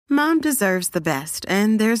Mom deserves the best,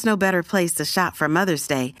 and there's no better place to shop for Mother's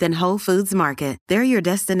Day than Whole Foods Market. They're your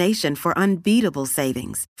destination for unbeatable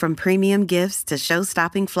savings, from premium gifts to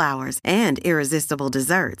show-stopping flowers and irresistible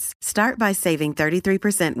desserts. Start by saving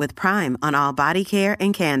 33% with Prime on all body care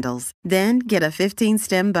and candles. Then get a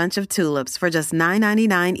 15-stem bunch of tulips for just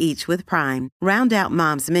 $9.99 each with Prime. Round out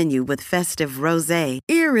Mom's menu with festive rosé,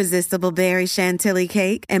 irresistible berry chantilly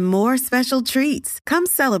cake, and more special treats. Come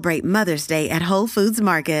celebrate Mother's Day at Whole Foods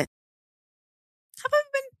Market. Have I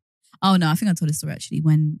been? Oh no, I think I told this story actually.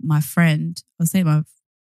 When my friend, I was saying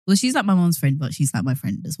she's like my mom's friend, but she's like my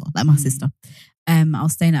friend as well, like my sister. I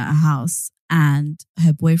was staying at her house, and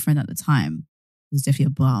her boyfriend at the time was definitely a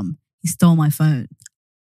bum. He stole my phone.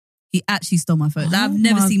 He actually stole my phone. I've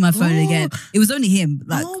never seen my phone again. It was only him.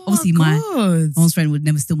 Like obviously my mom's friend would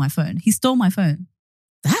never steal my phone. He stole my phone.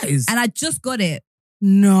 That is, and I just got it.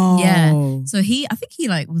 No. Yeah. So I think he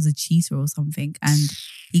like was a cheater or something, and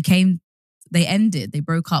he came. They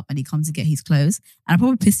broke up, and he come to get his clothes, and I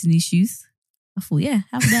probably pissed in his shoes. I thought, yeah,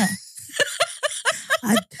 have that.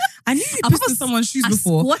 I knew you pissed in someone's shoes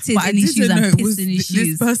before. I squatted in his shoes and pissed in his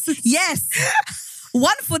shoes. This person? Yes.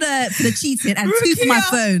 One for the cheating and two for my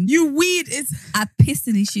phone. You weed. I pissed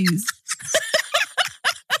in his shoes.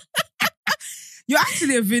 You're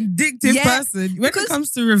actually a vindictive person when it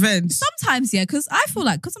comes to revenge. Sometimes, yeah, because I feel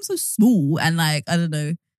like, because I'm so small and like, I don't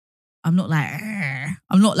know, I'm not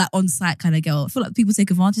like on site kind of girl. I feel like people take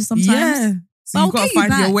advantage sometimes. Yeah. So you've got to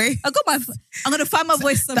find your way. I'm going to find my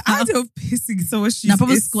voice somehow. The idea of pissing someone's shoes. No, I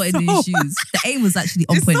probably squatted in his shoes. The aim was actually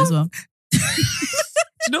on point as well.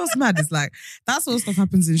 You know what's mad? It's like, that sort of stuff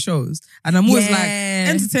happens in shows. And I'm always like,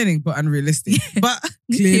 entertaining but unrealistic. But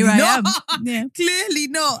clearly Here I not. am. Yeah. Clearly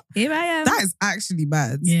not. Here I am. That is actually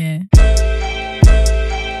mad. Yeah.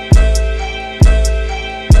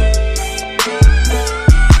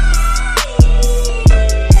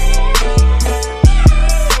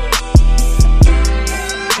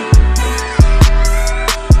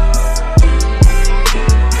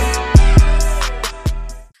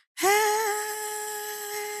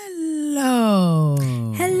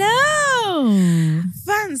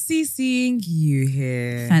 Fancy seeing you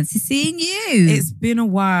here. Fancy seeing you. It's been a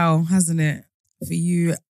while, hasn't it? For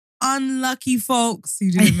you unlucky folks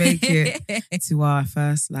who didn't make it to our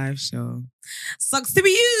first live show. Sucks to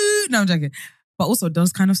be you. No, I'm joking. But also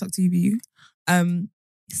does kind of suck to be you. It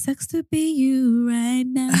sucks to be you right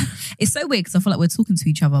now. It's so weird because I feel like we're talking to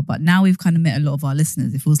each other, but now we've kind of met a lot of our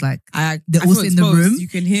listeners. It feels like they're also in the room. You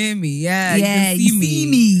can hear me. Yeah, yeah, you can see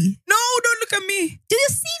me. No, don't look at me. Do you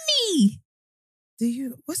see me? Do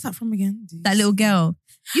you? What's that from again? That little girl.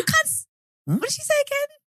 You can't. Huh? What did she say again?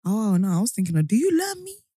 Oh no, I was thinking of, do you love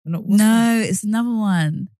me? No, it's another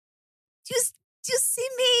one. Do you see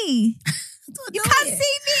me? You can't see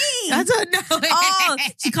me. I don't know. Oh,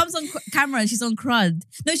 she comes on camera and she's on crud.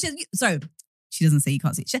 No, she doesn't say you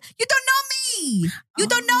can't see. You don't know me. You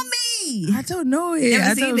don't know me. I don't know it. Never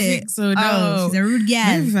I seen don't it. think so. No, oh, she's a rude girl.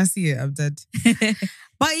 Maybe if I see it, I'm dead.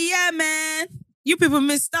 But yeah, man, you people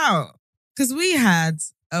missed out because we had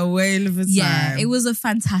a whale of a time. Yeah, it was a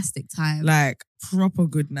fantastic time. Like proper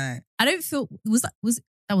good night. I don't feel that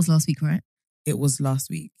was last week, right? It was last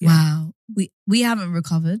week. Yeah. Wow, we haven't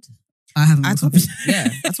recovered. I haven't recovered. Yeah,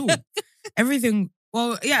 at all. Everything.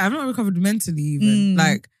 Well, yeah, I've not recovered mentally even.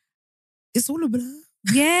 Like, it's all a blur.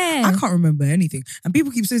 Yeah. I can't remember anything. And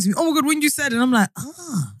people keep saying to me, oh my God, when you said it, I'm like,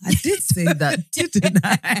 I did say that, didn't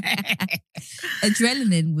I?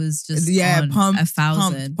 Adrenaline was just on pumped,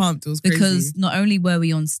 1,000. Pumped. It was crazy. Because not only were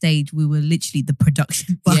we on stage, we were literally the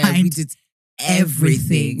production behind. Yeah, we did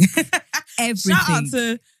everything. Everything. Shout out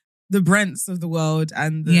to the Brents of the world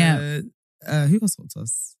and the... who else helped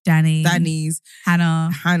us? Danny's. Hannah.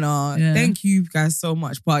 Yeah. Thank you guys so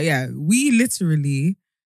much. But yeah, we literally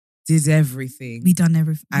did everything. We done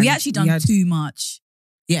everything. And we actually done too much.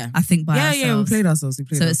 Yeah. I think by ourselves. Yeah, we played ourselves.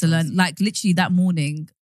 It's a learn. Like literally that morning,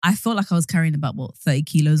 I felt like I was carrying about 30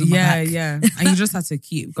 kilos on my back. Yeah. And you just had to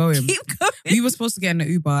keep going. We were supposed to get in the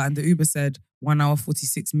Uber and the Uber said 1 hour,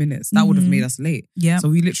 46 minutes. That would have made us late. Yeah. So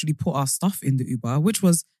we literally put our stuff in the Uber, which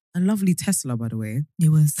was a lovely Tesla, by the way. It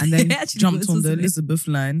was. And then jumped on the Elizabeth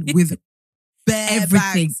line with bare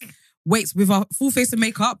everything. Bags, weights with our full face of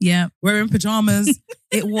makeup. Yeah. Wearing pajamas.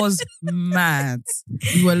 It was mad.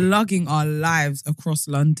 We were lugging our lives across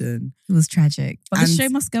London. It was tragic. But the show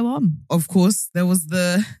must go on. Of course, there was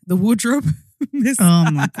the wardrobe.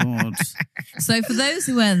 Oh my God. So for those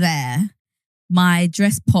who weren't there, my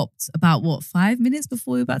dress popped about 5 minutes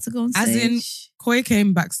before we were about to go on stage? As in, Koi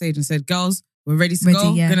came backstage and said, girls, we're ready to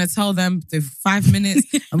go. Yeah. Gonna tell them the 5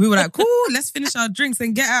 minutes. And we were like, cool, let's finish our drinks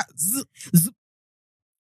and get out.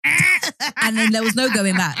 And then there was no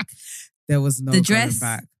going back. there was no the dress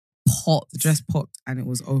going back. Popped. The dress popped and it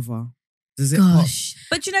was over. Does it Gosh.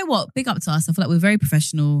 Pop? But you know what? Big up to us. I feel like we're very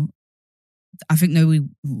professional. I think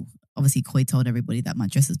obviously Koi told everybody that my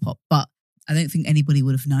dress has popped, but I don't think anybody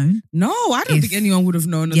would have known. No, I don't think anyone would have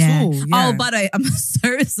known at all. Yeah. Oh, by the way, I'm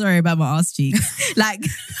so sorry about my ass cheeks. Like,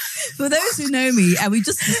 for those who know me, and we were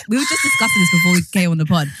just discussing this before we came on the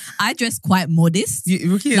pod. I dress quite modest.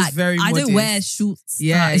 Rukia is very modest. I don't wear shorts.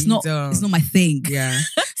 Yeah, it's not my thing. Yeah.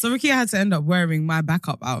 So Rukia had to end up wearing my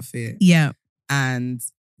backup outfit. Yeah. And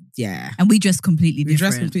we dress completely different. We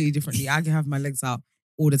dress completely differently. I can have my legs out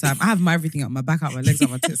all the time. I have my everything out, my back out, my legs out,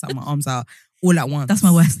 my tits out, my arms out, all at once. That's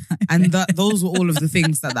my worst nightmare. And those were all of the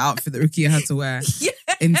things that the outfit that Rukia had to wear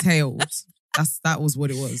entailed. That was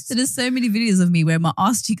what it was. So there's so many videos of me where my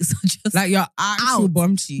ass cheeks are just like your actual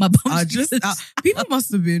bum cheeks. My bum are just out. People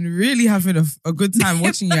must have been really having a good time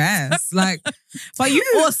watching your ass. Like, but you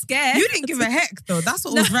or scared. You didn't give a heck though. That's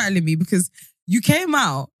what was rattling me because you came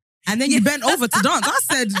out. And then you bent over to dance. I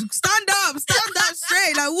said, stand up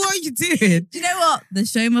straight. Like, what are you doing? Do you know what? The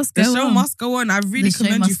show must go on. The show must go on. I really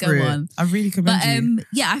commend you for it. I really commend you.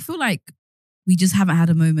 Yeah, I feel like we just haven't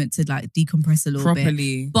had a moment to like decompress a little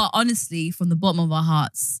properly. Bit. But honestly, from the bottom of our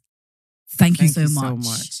hearts, thank you so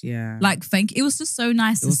much. Yeah. Like, it was just so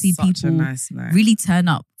nice to see people really turn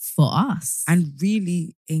up for us. And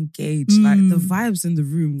really engage. Like, the vibes in the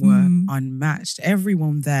room were unmatched.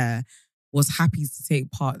 Everyone there was happy to take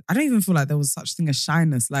part. I don't even feel like there was such thing as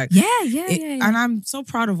shyness. Like, yeah. And I'm so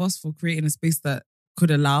proud of us for creating a space that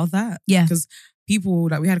could allow that. Yeah. Because we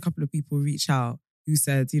had a couple of people reach out who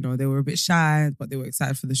said, you know, they were a bit shy, but they were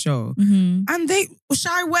excited for the show. Mm-hmm. And they were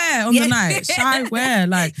shy where on the night? Shy where?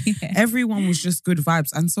 Like, everyone was just good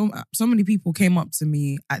vibes. And so many people came up to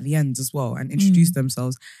me at the end as well and introduced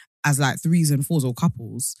themselves as like threes and fours or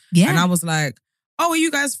couples. Yeah. And I was like, oh, are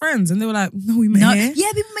you guys friends? And they were like, no, we met here.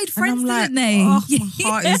 Yeah, people made friends, didn't they? Oh, my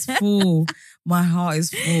heart is full. My heart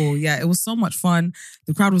is full. Yeah, it was so much fun.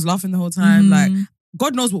 The crowd was laughing the whole time. Like,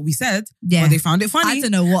 God knows what we said, but they found it funny. I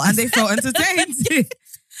don't know what. And they felt entertained.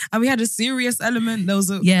 And we had a serious element. There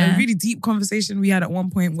was a really deep conversation we had at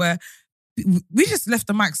one point where we just left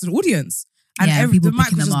the mics to the audience. And the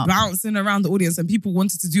mic was just bouncing around the audience and people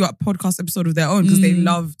wanted to do a podcast episode of their own because they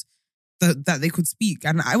loved that they could speak.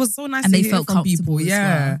 And it was so nice to hear from people.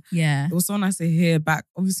 Yeah. It was so nice to hear back.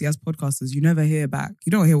 Obviously, as podcasters, you never hear back.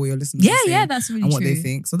 You don't hear what your listeners are saying. That's really and true. what they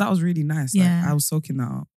think. So that was really nice. Yeah. Like, I was soaking that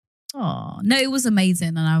up. Oh, no, it was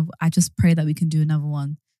amazing. And I just pray that we can do another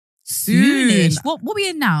one soonish. What are we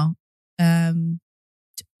in now? What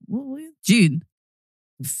were we in? June.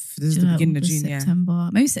 This is the beginning of June, September.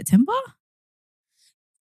 Maybe September?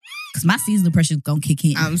 Because my seasonal pressure's gonna kick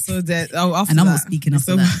in. I'm so dead. Oh, after and I'm that. not speaking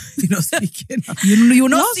after that. You're not speaking. You're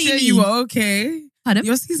not last year me. You were okay. Pardon?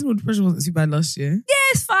 Your seasonal depression wasn't too bad last year. Yeah,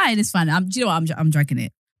 it's fine. It's fine. Do you know what? I'm dragging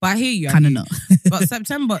it. But I hear you. Kind of not. But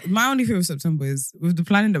September, my only fear of September is with the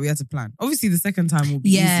planning that we had to plan. Obviously, the second time will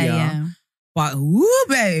be easier. Yeah. But woo,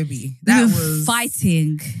 baby, that was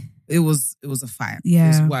fighting. It was a fight. Yeah.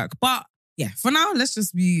 It was work. But yeah, for now, let's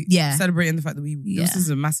just be celebrating the fact that this is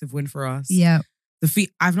a massive win for us. Yeah.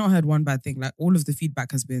 I've not heard one bad thing. Like, all of the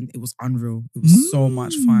feedback has been, it was unreal. It was so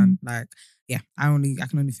much fun. Like, yeah, I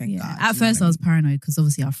can only thank God. At first, I was paranoid because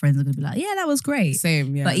obviously our friends are gonna be like, "Yeah, that was great."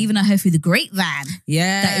 Same, yeah. But even I heard through the grapevine, that it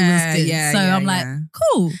was good. Yeah, so I'm like,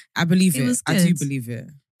 cool. I believe it. Was good. I do believe it.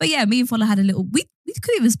 But yeah, me and Fola had a little. We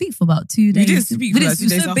couldn't even speak for about 2 days. We didn't speak for like 2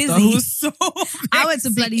 days so after. busy. I was so busy. I went to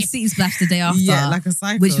bloody City Splash the day after. Yeah, like a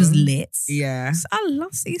cycle. Which was lit. Yeah. So I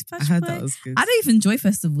love City Splash. I heard that was good. I don't even enjoy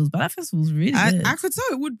festivals, but that festival was really good. I could tell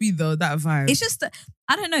it would be though, that vibe. It's just that,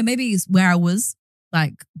 I don't know, maybe it's where I was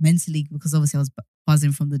like mentally, because obviously I was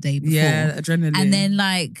buzzing from the day before. Yeah, adrenaline. And then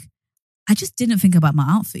like, I just didn't think about my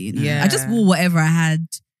outfit, you know? Yeah. I just wore whatever I had,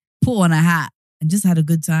 put on a hat, and just had a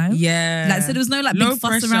good time. Yeah. Like, so there was no like big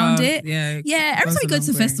fuss around it. Yeah. Yeah. Every time you go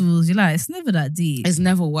to festivals, you're like, it's never that deep. It's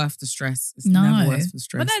never worth the stress. It's never worth the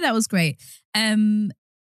stress. But no, that was great.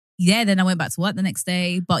 Yeah, then I went back to work the next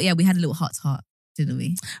day. But yeah, we had a little heart to heart, didn't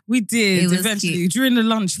we? We did, eventually. Cute. During the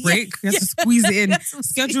lunch break, we had to squeeze it in.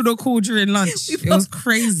 Scheduled a call during lunch. It was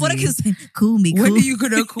crazy. What I can say, call me. When are you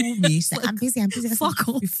going to call me? She's like, I'm busy. Fuck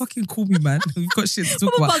off. You fucking call me, man. We've got shit to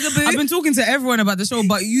talk about. I've been talking to everyone about the show,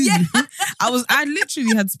 but you. I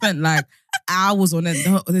literally had spent like hours on it.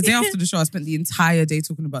 The day after the show, I spent the entire day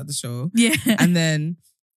talking about the show. Yeah. And then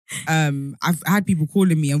I've had people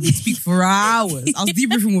calling me and we'd speak for hours. I was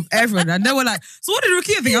debriefing with everyone and they were like, so what did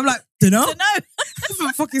Rukia think? I'm like, dunno.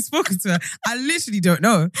 haven't fucking spoken to her. I literally don't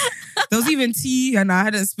know. There was even tea and I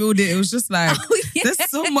hadn't spilled it. It was just like, there's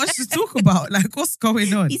so much to talk about. Like, what's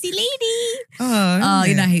going on? Busy lady. Oh,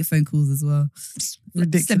 you know, I hate phone calls as well.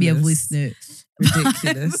 Ridiculous. Send me a voice note.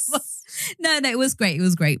 Ridiculous. No, it was great. It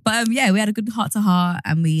was great. But we had a good heart to heart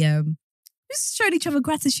and we just showed each other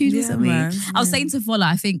gratitude, wasn't we? Man, I was saying to Fola,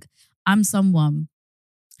 I think I'm someone,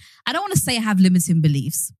 I don't want to say I have limiting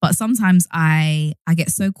beliefs, but sometimes I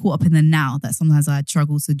get so caught up in the now that sometimes I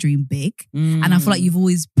struggle to dream big. And I feel like you've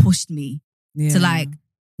always pushed me to like,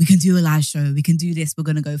 we can do a live show, we can do this, we're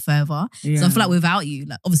going to go further. So I feel like without you,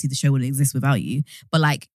 like obviously the show wouldn't exist without you, but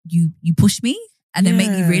like you push me and then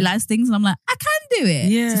make me realize things and I'm like, I can do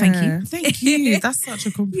it. Yeah. So thank you. Thank you. That's such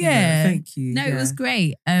a compliment. Yeah. Thank you. No, it was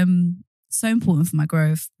great. So important for my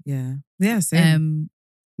growth. Yeah. Yeah, same.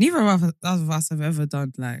 Neither of us have ever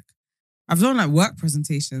done like, I've done like work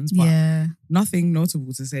presentations, but nothing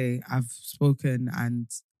notable to say. I've spoken and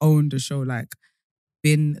owned a show, like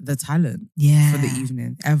been the talent for the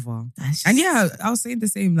evening ever. And yeah, I was saying the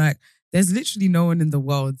same, like there's literally no one in the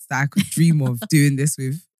world that I could dream of doing this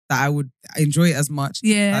with, that I would enjoy it as much.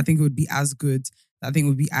 Yeah. I think it would be as good. That I think it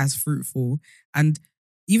would be as fruitful. And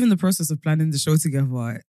even the process of planning the show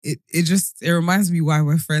together, it reminds me why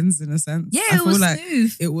we're friends in a sense. Yeah, I feel like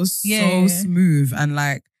smooth. It was so smooth and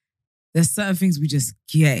like there's certain things we just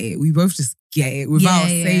get it. We both just get it without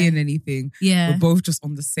saying anything. Yeah. We're both just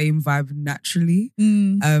on the same vibe naturally.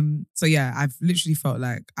 So yeah, I've literally felt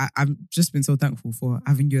like I've just been so thankful for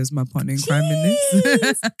having you as my partner in crime in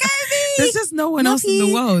this. There's just no one else in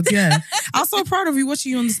the world. Yeah. I was so proud of you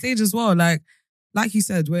watching you on the stage as well. Like you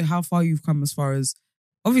said, how far you've come as far as,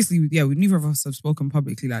 obviously, neither of us have spoken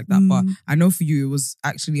publicly like that, but I know for you it was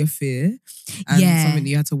actually a fear and something that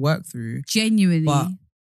you had to work through. Genuinely. But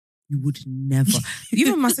you would never.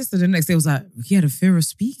 Even my sister the next day was like, he had a fear of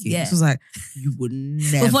speaking. Yeah. She was like, you would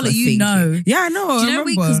never. Well, Fola, you know. Yeah, I know. Do you know,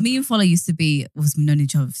 because me and Fola used to be, we've known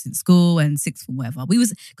each other since school and sixth form, whatever.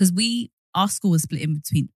 Our school was split in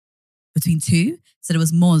between two. So there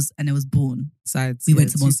was Moz and there was Bourne. Sides. We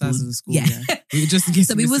went to Moz sides of the school. Yeah. Just in case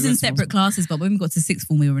so we was in separate classes, but when we got to sixth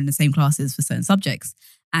form, we were in the same classes for certain subjects.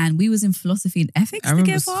 And we was in philosophy and ethics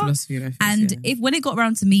together. Philosophy and ethics, and when it got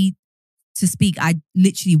around to me to speak, I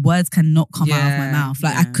literally, words cannot come out of my mouth.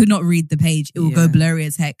 Like I could not read the page. It will go blurry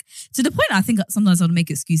as heck. To the point I think sometimes I'd make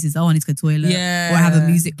excuses. Oh, I need to go to the toilet. Or I have a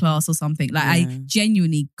music class or something. Like I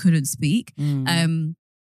genuinely couldn't speak. And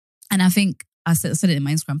I think I said it in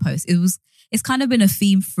my Instagram post. It's kind of been a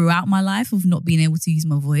theme throughout my life of not being able to use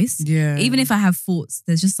my voice. Yeah. Even if I have thoughts,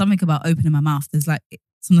 there's just something about opening my mouth. There's like,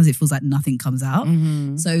 sometimes it feels like nothing comes out.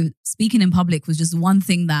 So speaking in public was just one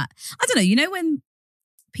thing that, I don't know, you know when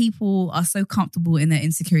people are so comfortable in their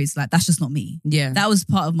insecurities, like that's just not me. Yeah. That was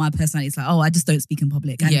part of my personality. It's like, I just don't speak in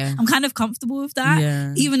public. And I'm kind of comfortable with that.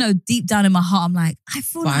 Yeah. Even though deep down in my heart, I'm like, I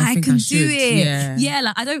feel like I can do it. Yeah.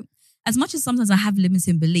 Like I don't, as much as sometimes I have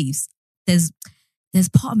limiting beliefs, there's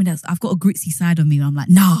part of me I've got a gritty side of me where I'm like,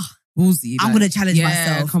 nah, ballsy, I'm going to challenge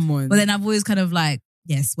myself. Come on. But then I've always kind of like,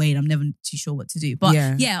 swayed. I'm never too sure what to do. But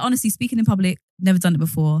honestly, speaking in public, never done it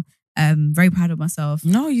before. Very proud of myself.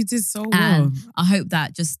 No, you did so well. And I hope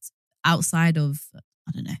that just outside of,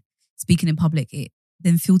 I don't know, speaking in public, it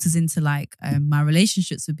then filters into like my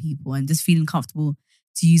relationships with people and just feeling comfortable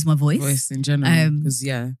to use my voice. Voice in general. Because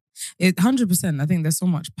it 100%. I think there's so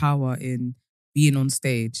much power in being on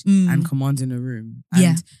stage and commanding a room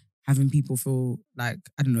and having people feel like,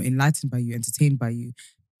 I don't know, enlightened by you, entertained by you.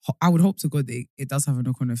 I would hope to God that it does have a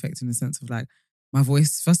knock-on effect in the sense of like, my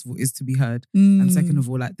voice, first of all, is to be heard. And second of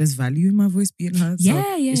all, like there's value in my voice being heard.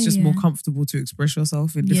 It's just more comfortable to express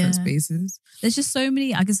yourself in different spaces. There's just so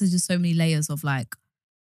many layers of like,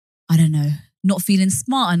 I don't know, not feeling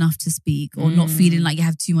smart enough to speak or not feeling like you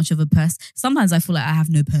have too much of a sometimes I feel like I have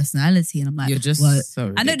no personality and I'm like, you're just so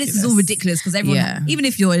ridiculous. I know this is all ridiculous because everyone, even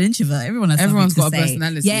if you're an introvert, everyone's got a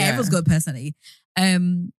personality. Yeah, everyone's got a personality.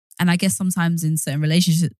 And I guess sometimes in certain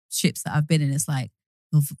relationships that I've been in, it's like,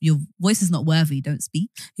 your voice is not worthy, don't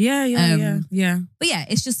speak. Yeah. But yeah,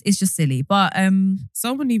 it's just silly. But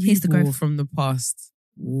so many people from the past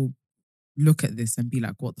will look at this and be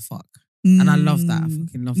like, what the fuck? And I love that. I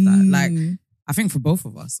fucking love that. Like, I think for both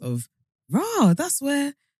of us that's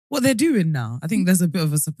what they're doing now. I think there's a bit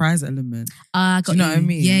of a surprise element. Do you know what I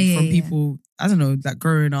mean? Yeah. From people, I don't know, like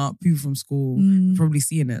growing up, people from school, probably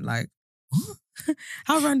seeing it like, what?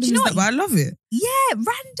 How random is that? But I love it. Yeah,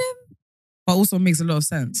 random. But also makes a lot of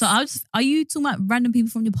sense. So are you talking about random people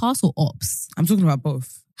from your past or ops? I'm talking about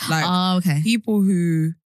both. Like people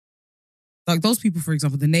who, like those people, for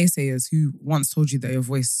example, the naysayers who once told you that your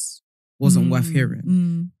voice wasn't worth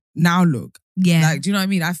hearing. now look. Yeah. Like, do you know what I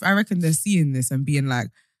mean? I reckon they're seeing this and being like,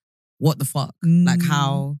 what the fuck? Like,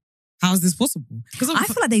 how is this possible? Because I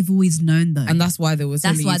feel like they've always known though. And that's why there was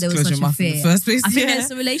such a fear in the first place. I think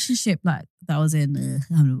there's a relationship like that was in,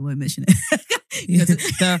 I won't mention it.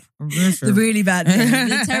 The really bad,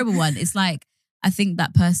 the terrible one. It's like, I think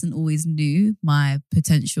that person always knew my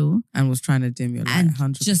potential and was trying to dim your light. And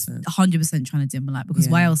 100%. Just 100% trying to dim my light because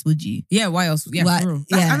why else would you? Yeah, why else? Yeah, for real.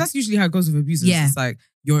 And that's usually how it goes with abusers. Yeah. It's like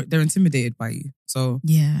they're intimidated by you. So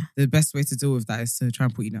the best way to deal with that is to try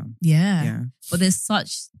and put you down. Yeah. But there's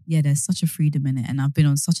such a freedom in it. And I've been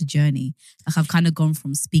on such a journey. Like I've kind of gone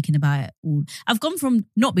from speaking about it all. I've gone from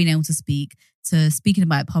not being able to speak to speaking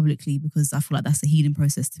about it publicly because I feel like that's a healing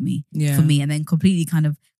process to me. Yeah. For me. And then completely kind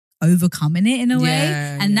of overcoming it in a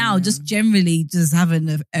way. And now just generally just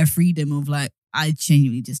having a freedom of like, I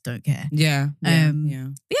genuinely just don't care. Yeah.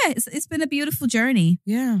 It's been a beautiful journey.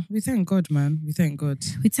 Yeah. We thank God, man. We thank God.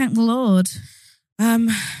 We thank the Lord. How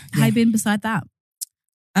you been beside that?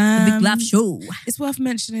 The Big Laugh Show. It's worth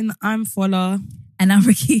mentioning that I'm Fola. And I'm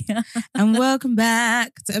Rakia. And welcome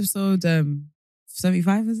back to episode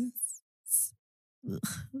 75, is it?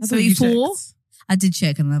 74? I did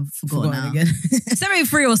check and I've forgotten now. Again.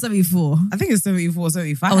 73 or 74? I think it's 74,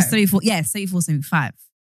 75. Oh, 74. Yeah, 74, 75.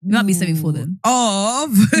 It might be 74 then. Wait.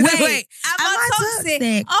 Am I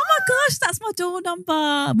toxic? Oh my gosh, that's my door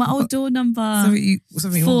number. My old door number.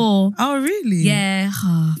 74. Oh, really? Yeah.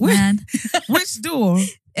 Oh, man. Which door?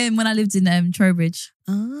 When I lived in Trowbridge.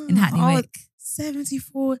 In Hackney Wick.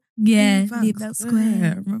 74. Yeah, Leapbank Square.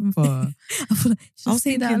 I remember. I was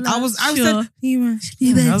thinking that. I was like, you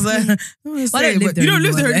don't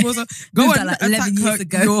live there anymore. So go and like 11 years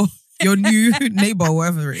ago. Your new neighbor, or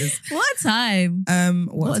whatever it is. What a time.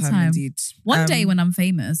 What a time indeed. One day when I'm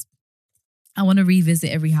famous, I want to revisit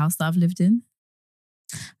every house that I've lived in.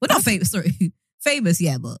 Well, not famous, sorry. Famous,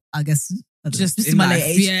 yeah, but I guess just in my late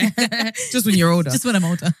age. Yeah. Just when you're older. Just when I'm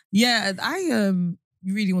older. Yeah, I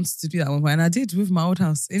really wanted to do that one point, and I did with my old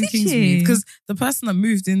house in Kingsmead. Because the person that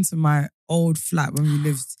moved into my old flat when we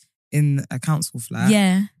lived in a council flat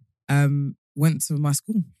went to my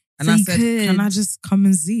school. And so I said, can I just come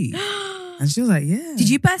and see? And she was like, yeah.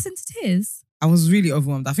 Did you burst into tears? I was really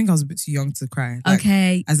overwhelmed. I think I was a bit too young to cry. Like,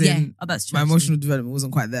 okay. As in, that's true. My emotional development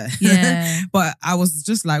wasn't quite there. Yeah. But I was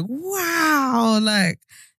just like, wow, like,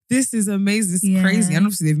 this is amazing. This is crazy. And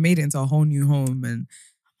obviously they've made it into a whole new home. And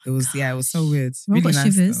it was, it was so weird. Really nice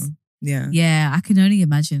shivers. Though. Yeah. Yeah, I can only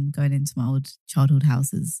imagine going into my old childhood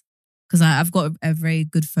houses. Because I've got a very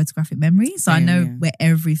good photographic memory. So I know where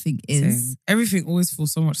everything is. Same. Everything always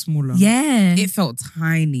feels so much smaller. Yeah. It felt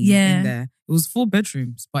tiny in there. It was 4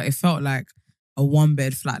 bedrooms, but it felt like a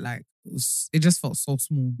 1-bed flat. Like it just felt so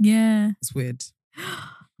small. Yeah. It's weird. Oh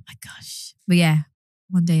my gosh. But yeah,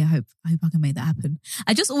 one day I hope I can make that happen.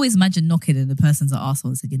 I just always imagine knocking and the person's an arsehole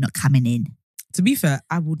and said, you're not coming in. To be fair,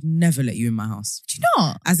 I would never let you in my house. Do you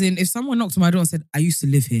not? As in, if someone knocked on my door and said, I used to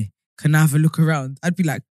live here, can I have a look around? I'd be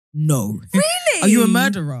like, no. Really? Are you a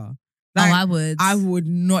murderer? Like, I would. I would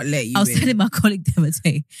not let you in. I was telling my colleague the other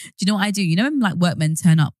day, do you know what I do? You know when like workmen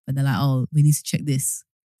turn up and they're like, oh, we need to check this.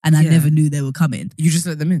 And I never knew they were coming. You just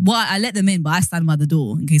let them in? Well, I let them in, but I stand by the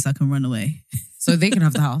door in case I can run away. So they can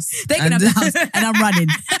have the house. They can have the house and I'm running.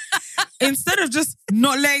 Instead of just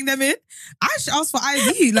not letting them in, I should ask for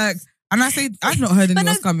ID. Like, and I say, I've not heard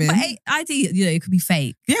anyone's coming. But ID, it could be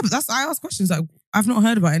fake. Yeah, but I ask questions like, I've not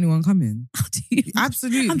heard about anyone coming. How do you?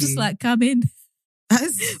 Absolutely. I'm just like, come in. But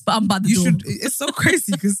I'm by the door. It's so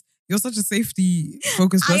crazy because you're such a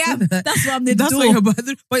safety-focused person. I am. That's why I'm the door. Why you're by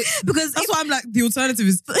the door. Because that's why I'm like, the alternative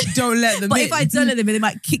is don't let them in. But if I don't let them in, they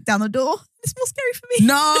might kick down the door. It's more scary for me.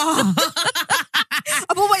 No.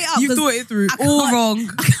 I'm all way up. You thought it through. All wrong.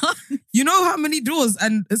 You know how many doors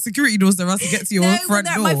and security doors there are to get to your front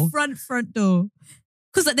door? My front door.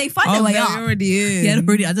 Because like, they find their way up. They're already in. Yeah, they're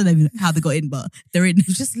already. I don't know how they got in, but they're in.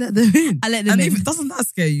 You just let them in. I let them in. And doesn't that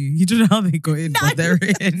scare you? You don't know how they got in, but they're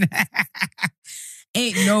in.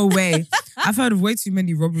 Ain't no way. I've heard of way too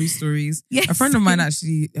many robbery stories. Yes. A friend of mine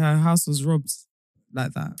actually, her house was robbed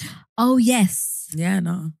like that. Oh, yes. Yeah,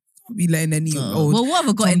 no. Can't be letting any old well, what have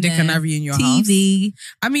I got Tom, Dick and Harry in your house. TV.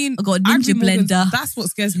 I mean, I got a Ninja blender. That's what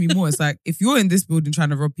scares me more. It's like, if you're in this building trying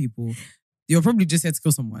to rob people, you're probably just here to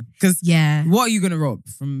kill someone. Because what are you going to rob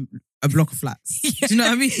from a block of flats? Do you know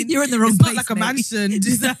what I mean? You're in the wrong It's place. not like a mansion.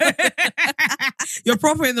 You're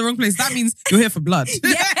proper in the wrong place. That means you're here for blood.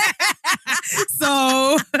 Yeah. So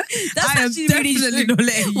I am definitely not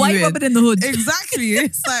letting you in. Why are you robbing in the hood? Exactly.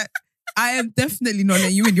 It's like, I am definitely not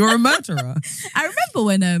letting you in. You're a murderer. I remember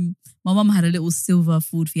when my mum had a little silver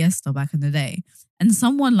Ford Fiesta back in the day. and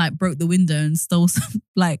someone like broke the window and stole some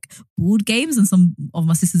like board games and some of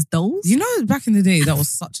my sister's dolls. You know, back in the day, that was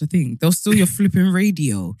such a thing. They'll steal your flipping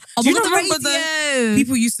radio. Oh, do you the remember radio? the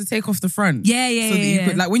people used to take off the front? Yeah. So that you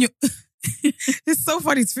could, like, when you. It's so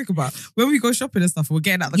funny to think about. When we go shopping and stuff, we're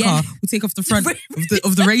getting out the car, we take off the front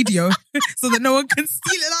of the radio so that no one can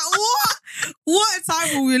steal it. Like, what a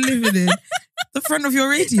time we were living in. The front of your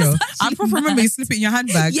radio. I probably remember you slip it in your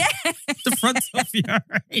handbag. Yeah. The front of your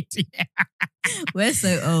radio. We're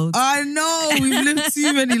so old. I know. We've lived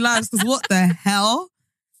too many lives because what the hell?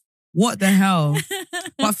 What the hell?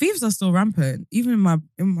 But thieves are still rampant. Even in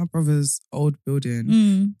my brother's old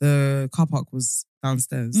building, the car park was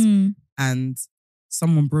downstairs and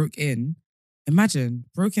someone broke in. Imagine,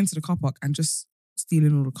 broke into the car park and just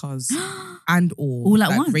stealing all the cars and all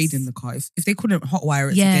at once. raiding the car. If they couldn't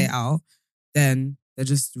hotwire it to get out, then they're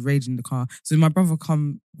just raiding the car. So my brother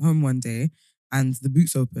come home one day and the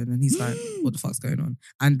boot's open and he's like, what the fuck's going on?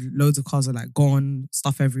 And loads of cars are like gone,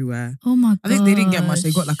 stuff everywhere. Oh my god! I think they didn't get much.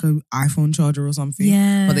 They got like an iPhone charger or something.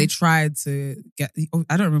 Yeah. But they tried to get,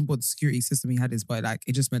 I don't remember what the security system he had is, but like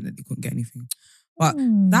it just meant that they couldn't get anything. But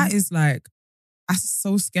that is like, that's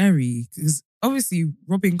so scary because obviously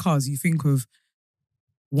robbing cars, you think of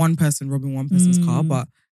one person robbing one person's car, but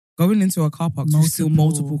going into a car park to steal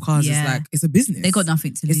multiple cars is like, it's a business. They got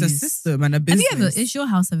nothing to lose. It's a system and a business. Have you ever, is your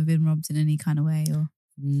house ever been robbed in any kind of way? Or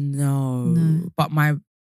No. But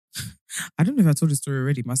I don't know if I told this story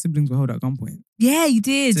already. My siblings were held at gunpoint. Yeah, you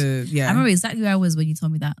did. I remember exactly where I was when you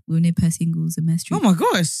told me that. We were near Percy Ingles in Mess Street. Oh my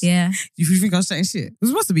gosh. Yeah. You think I was chatting shit? It was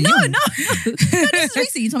supposed to be No, young. no. This is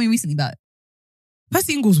recent. You told me recently about it.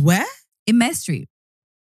 Percy Ingles where? In Mess Street.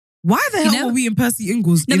 Why the hell were we in Percy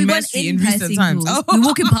Ingles in Mess Street in recent times? Oh. We were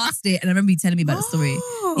walking past it and I remember you telling me about the story.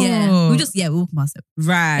 Yeah. We were walking past it.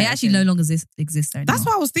 Right. It actually no longer exists anymore. That's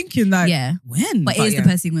what I was thinking. Like, when? But it is the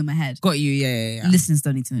Percy Ingles in my head. Got you, yeah. Listeners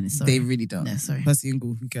don't need to know this story. They really don't. No, sorry. Percy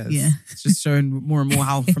Ingles, who cares? Yeah. It's just showing more and more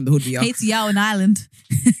how from the hood we are. Hate to y'all in Ireland.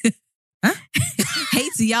 Huh?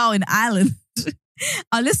 Hate to y'all in Ireland.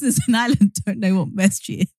 Our listeners in Ireland don't know what Mess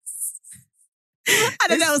Street is. I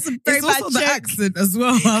don't know, it was a very bad also the accent as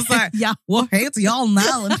well. I was like, what? Hey, to y'all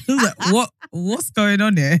now. And I was like, what's going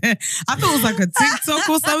on here? I thought it was like a TikTok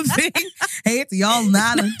or something. Hey, to y'all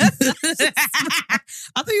now. I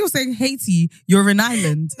thought you were saying Haiti, you're in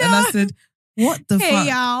Ireland. No. And I said, what the fuck? Hey,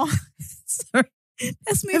 y'all. Sorry.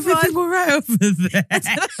 Let's move Everything all right over there.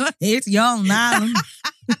 Hey, to y'all now.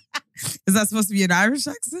 Is that supposed to be an Irish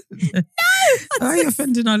accent? No. Are you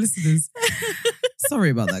offending our listeners? Sorry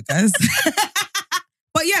about that, guys.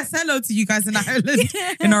 But yes, hello to you guys in Ireland.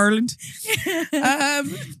 In Ireland.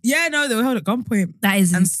 They were held at gunpoint. That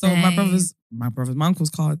is insane. And so my uncle's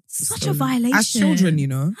car. Such a violation. As children, you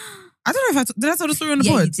know. I don't know if did I tell the story on the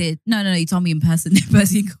pod? Yeah, you did. No, you told me in person.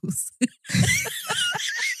 Percy Ingles.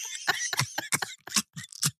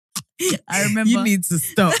 I remember. You need to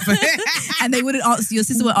stop. And they wouldn't answer. Your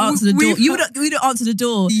sister would answer the door. You wouldn't answer the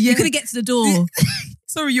door. Yeah. You couldn't get to the door.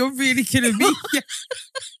 Sorry, you're really kidding me. Yeah.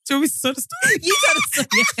 Do you want me to tell the story? You tell the story.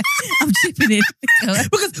 Yeah. I'm chipping in.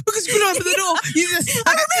 because you couldn't answer the door. You just,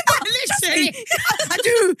 I remember, literally. I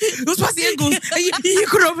do. It was Percy Ingles. You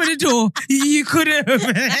couldn't open the door. You couldn't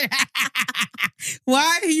open it.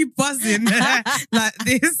 Why are you buzzing like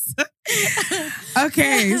this?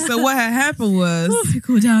 Okay, so what had happened was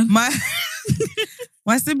cool down. My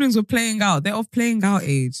siblings were playing out. They're of playing out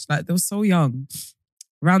age. Like, they were so young.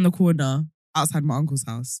 Around the corner, outside my uncle's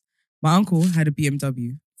house. My uncle had a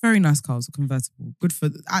BMW. Very nice car. It was a convertible. Good for,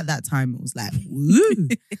 at that time, it was like, woo.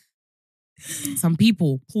 Some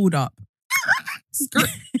people pulled up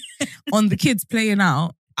on the kids playing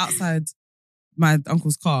out outside my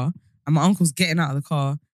uncle's car. And my uncle's getting out of the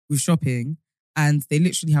car with shopping. And they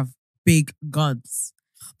literally have big guns.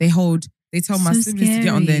 They tell my siblings to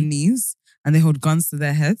get on their knees. And they hold guns to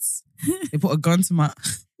their heads. They put a gun to my...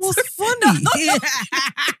 What's funny? No.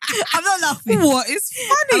 I'm not laughing. What is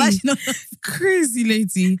funny? I'm actually not laughing. Crazy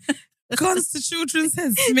lady. Guns to children's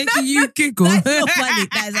heads, making you giggle. That's not funny.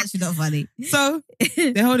 That is actually not funny. So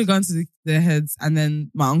they hold a gun to their heads, and then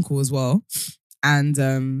my uncle as well. And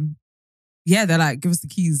they're like, give us the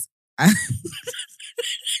keys. I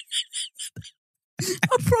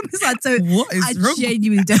promise I don't. What is wrong? I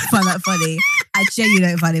genuinely don't find that funny. I genuinely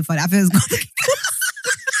don't find it funny. I feel it's got funny.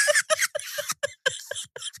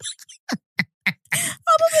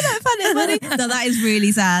 No, that is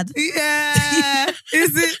really sad. Yeah.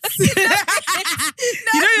 Is it? No. You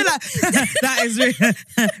know, you're like, that is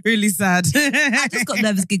really sad. I just got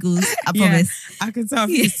nervous giggles. I promise. I can tell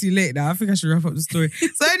it's too late now. I think I should wrap up the story.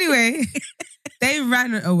 So anyway, they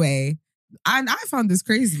ran away. And I found this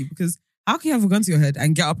crazy because how can you have a gun to your head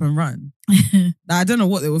and get up and run? Now, I don't know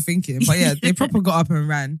what they were thinking, but yeah, they proper got up and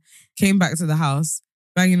ran, came back to the house,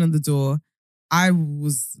 banging on the door. I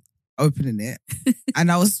was opening it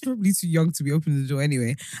and I was probably too young to be opening the door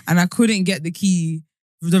anyway. And I couldn't get the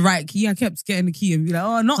right key. I kept getting the key and be like,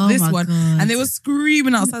 oh, not this one. God. And they were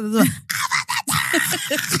screaming outside the door.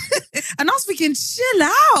 And I was thinking, chill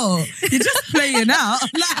out. You're just playing out.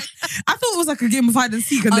 Like, I thought it was like a game of hide and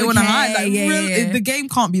seek and they want to hide. Like, the game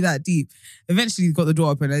can't be that deep. Eventually got the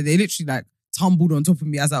door open and they literally like tumbled on top of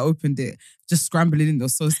me as I opened it, just scrambling in. They were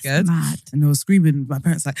so scared. And they were screaming. My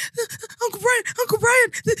parents like, Uncle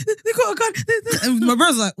Brian, they got a gun. And my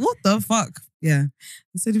brother's like, what the fuck? Yeah.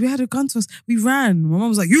 They said, we had a gun to us. We ran. My mom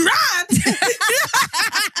was like, you ran?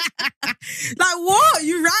 Like, what?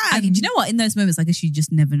 You ran? Do you know what? In those moments, I guess you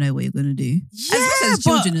just never know what you're going to do. Yeah, as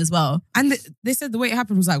children as well. And they said the way it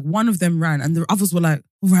happened was like one of them ran and the others were like,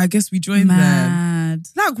 all right, I guess we joined them.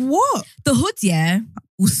 Like, what? The hood,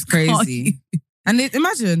 was crazy. And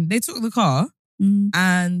imagine, they took the car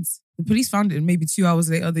and the police found it and maybe 2 hours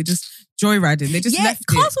later, they just joyriding. They just left it.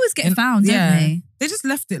 Cars always get found, don't they? They just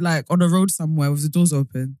left it like on a road somewhere with the doors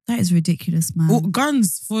open. That is ridiculous, man. Or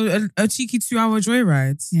guns for a cheeky 2-hour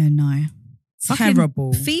joyride. Yeah, no.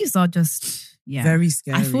 Terrible. Thieves are just, very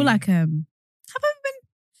scary. I feel like, have I been?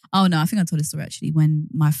 Oh no, I think I told this story actually. When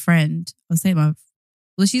my friend, I was saying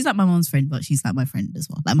she's like my mom's friend, but she's like my friend as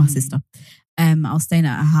well, like my sister. I was staying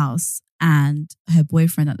at her house and her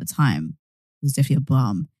boyfriend at the time was definitely a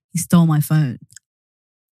bum. He stole my phone.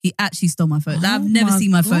 He actually stole my phone. Like, I've never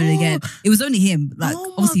seen my phone again. It was only him. Like,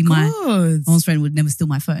 obviously my mom's friend would never steal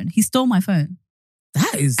my phone. He stole my phone.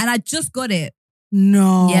 That is... And I just got it.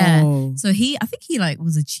 No. Yeah. So I think he like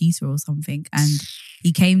was a cheater or something. And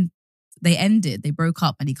he came, they broke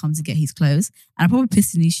up and he come to get his clothes. And I probably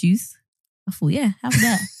pissed in his shoes. I thought, yeah, have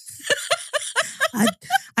that.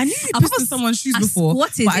 I knew you pissed in someone's shoes before. I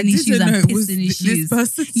squatted in his shoes and pissed in his shoes.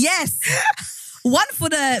 This person? Yes. One for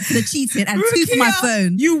the cheating and two for my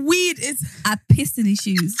phone. You weed is... I pissed in his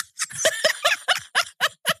shoes.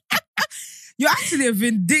 You're actually a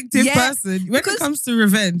vindictive person when it comes to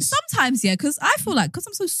revenge. Sometimes, because I feel like, because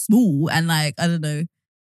I'm so small and like, I don't know,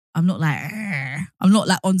 I'm not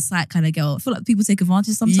like on site kind of girl. I feel like people take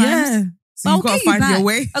advantage sometimes. Yeah. So you've got to find your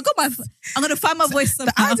way. I'm going to find my voice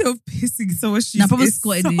somehow. The idea of pissing someone's shoes. I probably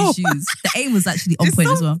squatted in his shoes. The aim was actually on point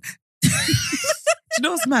as well. You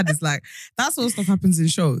know what's mad? It's like, that sort of stuff happens in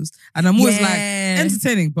shows. And I'm always like,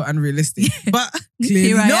 entertaining but unrealistic. But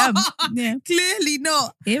clearly not. Yeah. Clearly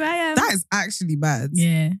not. Here I am. That is actually mad.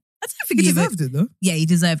 Yeah. I don't think he deserved it though. Yeah, he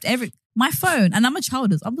deserved my phone. And I'm a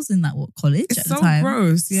child. I was in college at the time. It's so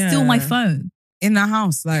gross. Yeah. Still my phone. In the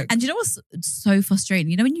house. And you know what's so frustrating?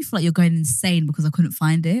 You know when you feel like you're going insane because I couldn't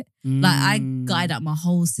find it? Like I gutted out my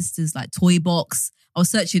whole sister's like toy box. I was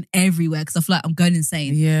searching everywhere because I feel like I'm going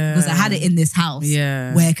insane. Yeah. Because I had it in this house.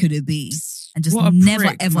 Yeah. Where could it be? And just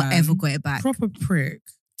never, ever got it back. Proper prick.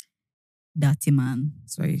 Dirty man.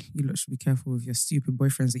 So you lot should be careful with your stupid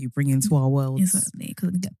boyfriends that you bring into our world. Exactly.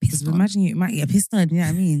 Because get pissed on. Imagine you might get pissed on, you know what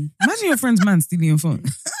I mean? Imagine your friend's man stealing your phone.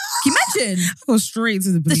 Can you imagine? I'll go straight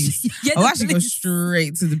to the police. I'll actually go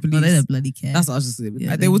straight to the police. No, they don't bloody care. That's what I was just saying.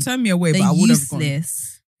 Yeah, they will turn me away, but I would have gone.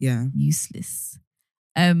 Useless. Yeah. Useless.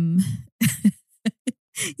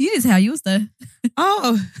 You didn't say how yours though.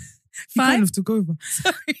 Oh, you kind of took over.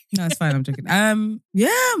 Sorry. No, it's fine. I'm joking.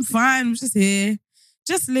 Yeah, I'm fine. I'm just here,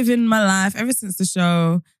 just living my life. Ever since the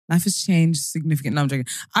show, life has changed significantly. No, I'm joking.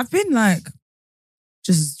 I've been like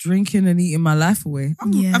just drinking and eating my life away.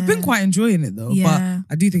 I've been quite enjoying it though. Yeah.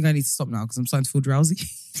 But I do think I need to stop now because I'm starting to feel drowsy.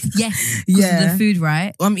 Yes. Yeah. Of the food,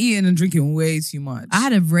 right? I'm eating and drinking way too much. I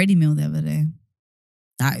had a ready meal the other day.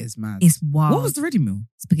 That is mad. It's wild. What was the ready meal?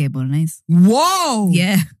 Spaghetti bolognese. Whoa.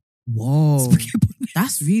 Yeah. Whoa. Spaghetti bolognese.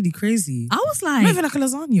 That's really crazy. I was like... Not even like a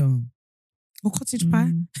lasagna. Or cottage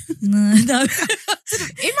pie. No.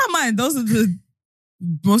 In my mind, those are the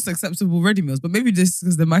most acceptable ready meals, but maybe just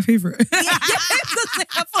because they're my favourite.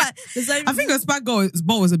 I think a spag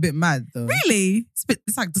bowl is a bit mad though. Really?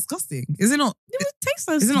 It's like disgusting. Is it not? It tastes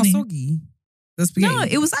so Is it not soggy? No,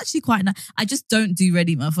 it was actually quite nice. I just don't do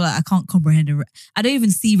ready meal. I feel like I can't comprehend it. I don't even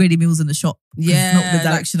see ready meals in the shop. Yeah. It's not the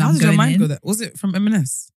direction how I'm did going your mind in. go there? Was it from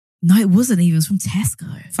M&S? No, it wasn't even. It was from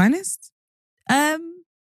Tesco. Finest? No,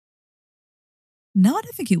 I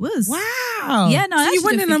don't think it was. Wow. Yeah, no, so you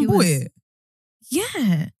went in and bought it? Yeah. I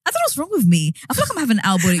don't know what's wrong with me. I feel like I'm having an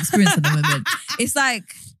out-of-body experience at the moment. It's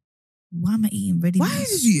like, why am I eating ready meals? Why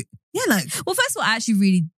did you? Yeah, like... Well, first of all, I actually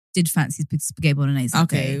really did fancy spaghetti bolognese.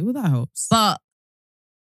 Okay, well, that helps. But,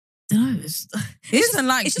 no, it isn't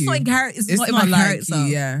like it's just not in character. It's not in my like character. you,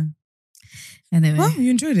 yeah. Anyway. Well,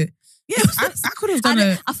 you enjoyed it. Yeah, I could have done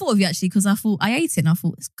it. I thought of you actually because I ate it and I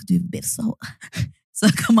thought this could do with a bit of salt. So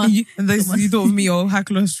come on. You thought of me, your high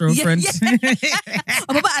cholesterol friend.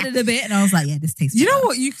 I'm about added a bit and I was like, yeah, this tastes You know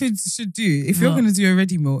what you should do? If you're going to do a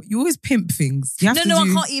ready meal, you always pimp things. I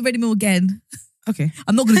can't eat ready meal again. Okay.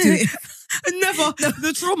 I'm not going to do it. Never.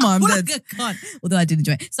 The trauma, I'm dead. I can't. Although I did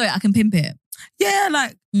enjoy it. Sorry, I can pimp it. Yeah,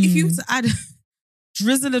 like if you were to add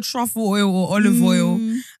drizzle of truffle oil or olive oil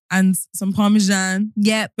and some Parmesan,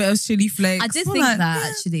 bit of chili flakes. I did think that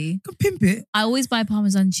actually. Can pimp it. I always buy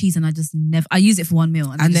Parmesan cheese and I use it for one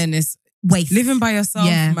meal. And then it's waste. Living by yourself,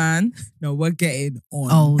 man. No, we're getting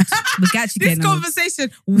on. Old. We're actually this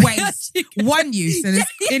conversation, waste. One use and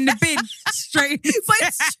it's in the bin straight. But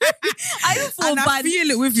it's true. I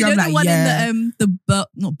feel it with you. I'm like, the one in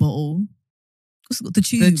not bottle. The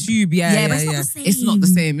tube. The tube, yeah. But it's not the same. It's not the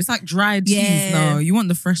same. It's like dried cheese. No, you want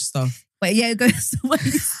the fresh stuff. But it goes to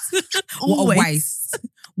waste. What a waste.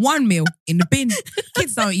 One meal in the bin.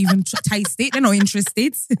 Kids don't even taste it. They're not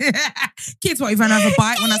interested. Kids won't even have a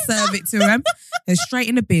bite when I serve it to them. They're straight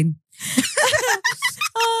in the bin.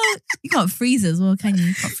 You can't freeze it as well, can you?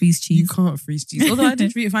 You can't freeze cheese. You can't freeze cheese. Although I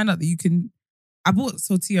did really find out that you can. I bought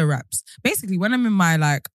tortilla wraps. Basically, when I'm in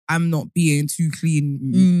my I'm not being too clean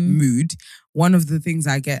mood, one of the things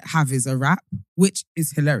I have is a wrap, which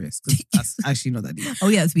is hilarious because that's actually not that deep. Oh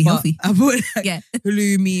yeah, to be healthy. I bought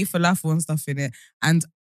halloumi, falafel and stuff in it. And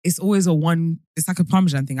it's always it's like a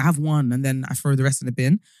Parmesan thing. I have one and then I throw the rest in the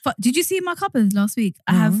bin. But did you see my cupboard last week?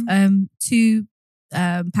 I have 2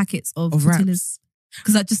 packets of tortillas.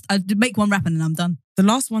 Because I make one wrap and then I'm done. The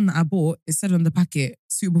last one that I bought, it said on the packet,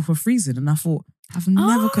 suitable for freezing. And I thought, I've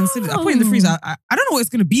never considered it. I put it in the freezer. I don't know what it's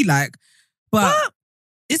going to be like, but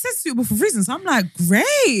it says suitable for freezing. So I'm like,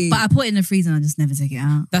 great. But I put it in the freezer and I just never take it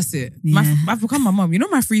out. That's it. Yeah. I've become my mum. You know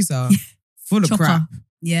my freezer? Full of crap.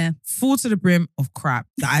 Yeah. Full to the brim of crap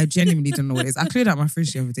that I genuinely don't know what it is. I cleared out my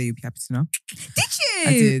fridge the other day. You'd be happy to know. Did you?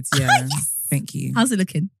 I did, yeah. Yes. Thank you. How's it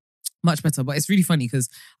looking? Much better. But it's really funny because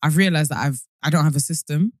I've realised that I don't have a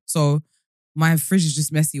system. So my fridge is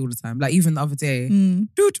just messy all the time. Like even the other day,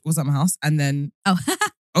 dude was at my house and then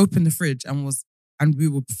opened the fridge and we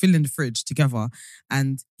were filling the fridge together.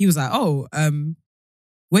 And he was like,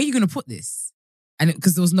 where are you going to put this? And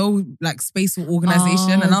because there was no space or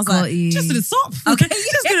organisation. And I was like, just to the top. Okay.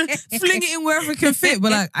 Just going to fling it in wherever it can fit.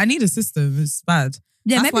 But I need a system. It's bad.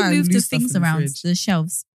 Yeah, That's maybe move the things around the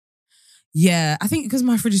shelves. Yeah, I think because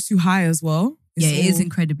my fridge is too high as well. It is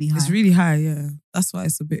incredibly high. It's really high, yeah. That's why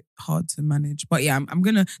it's a bit hard to manage. But yeah, I'm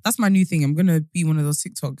gonna, that's my new thing. I'm gonna be one of those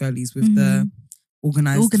TikTok girlies with the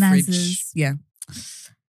organisers. Fridge. Yeah.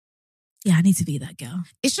 Yeah, I need to be that girl.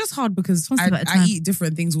 It's just hard because I eat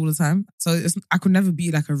different things all the time. So I could never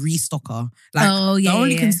be like a restocker. The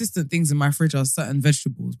only consistent things in my fridge are certain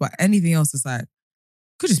vegetables, but anything else is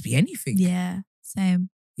could just be anything. Yeah, same.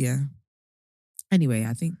 Yeah. Anyway,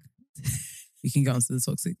 I think we can get on to the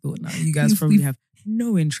toxic thought now. You guys probably have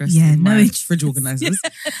no interest in my fridge organisers.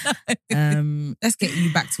 Let's get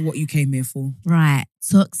you back to what you came here for. Right.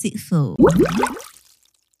 Toxic thought.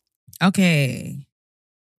 Okay.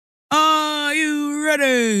 Are you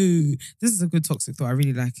ready? This is a good toxic thought. I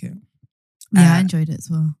really like it. Yeah, I enjoyed it as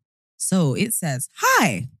well. So it says,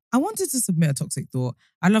 hi, I wanted to submit a toxic thought.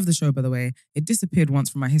 I love the show, by the way. It disappeared once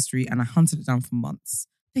from my history and I hunted it down for months.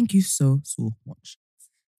 Thank you so much.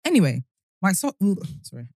 Anyway,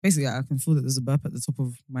 basically I can feel that there's a burp at the top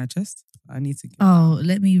of my chest. I need to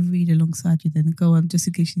let me read alongside you then. Go on, just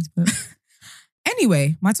in case she's burp.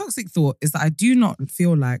 Anyway, my toxic thought is that I do not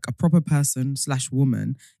feel like a proper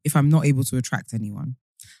person/woman if I'm not able to attract anyone.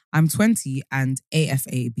 I'm 20 and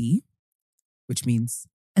AFAB, which means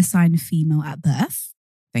assigned female at birth.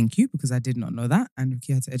 Thank you, because I did not know that and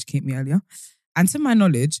Ricky had to educate me earlier. And to my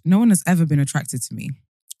knowledge, no one has ever been attracted to me.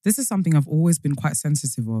 This is something I've always been quite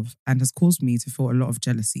sensitive of and has caused me to feel a lot of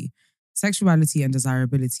jealousy. Sexuality and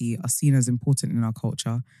desirability are seen as important in our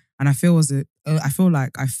culture, and I feel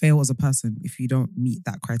like I fail as a person if you don't meet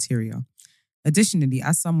that criteria. Additionally,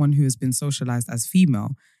 as someone who has been socialized as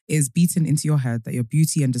female, it is beaten into your head that your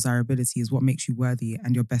beauty and desirability is what makes you worthy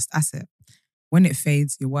and your best asset. When it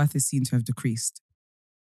fades, your worth is seen to have decreased.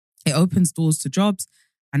 It opens doors to jobs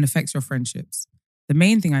and affects your friendships. The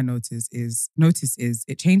main thing I notice is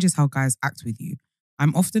it changes how guys act with you.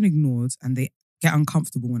 I'm often ignored and they get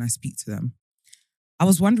uncomfortable when I speak to them. I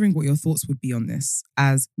was wondering what your thoughts would be on this,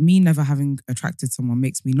 as me never having attracted someone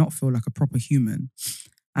makes me not feel like a proper human.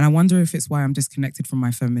 And I wonder if it's why I'm disconnected from my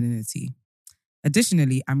femininity.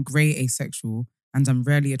 Additionally, I'm grey asexual and I'm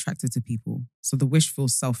rarely attracted to people, so the wish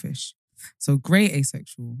feels selfish. So grey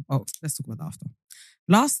asexual, let's talk about that after.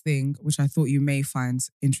 Last thing, which I thought you may find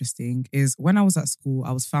interesting, is when I was at school,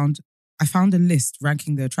 I was found I found a list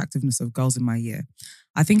ranking the attractiveness of girls in my year.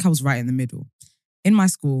 I think I was right in the middle. In my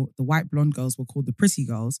school, the white blonde girls were called the pretty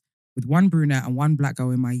girls, with one brunette and one black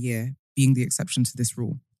girl in my year being the exception to this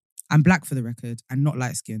rule. I'm black for the record and not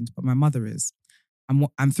light-skinned, but my mother is. I'm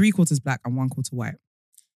 3/4 black and 1/4 white.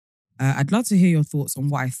 I'd love to hear your thoughts on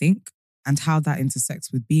what I think and how that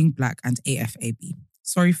intersects with being black and AFAB.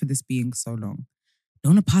 Sorry for this being so long.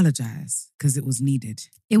 Don't apologize, because it was needed.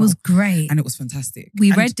 It was great. And it was fantastic.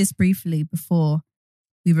 We read this briefly before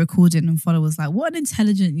we recorded, and Follow was like, what an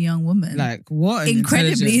intelligent young woman. Like, what an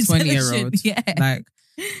incredibly intelligent 20-year-old. Yeah. Like,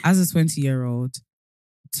 as a 20-year-old,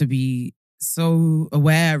 to be so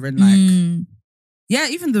aware and like, yeah,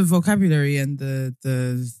 even the vocabulary and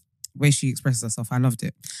the way she expresses herself, I loved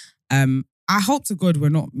it. I hope to God we're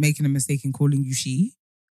not making a mistake in calling you she.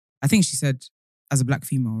 I think she said as a black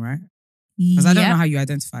female, right? Because I don't know how you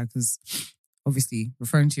identify, because obviously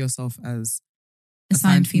referring to yourself as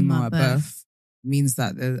assigned female at birth means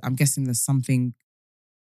that I'm guessing there's something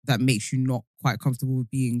that makes you not quite comfortable with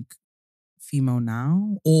being female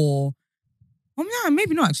now, or yeah,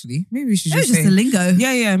 maybe not actually. Maybe she's just saying, the lingo.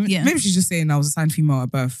 Yeah. Maybe she's just saying I was assigned female at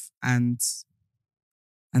birth, and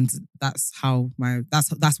that's how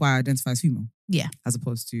that's why I identify as female. Yeah, as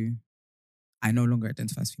opposed to I no longer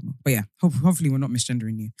identify as female. But yeah, hopefully we're not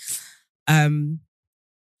misgendering you.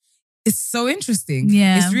 It's so interesting.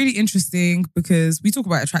 Yeah. It's really interesting because we talk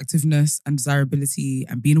about attractiveness and desirability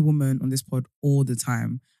and being a woman on this pod all the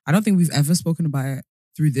time. I don't think we've ever spoken about it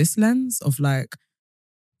through this lens of like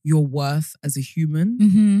your worth as a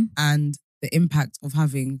human and the impact of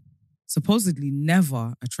having supposedly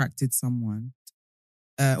never attracted someone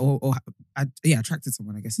attracted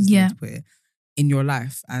someone, I guess is the way to put it, in your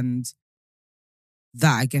life. And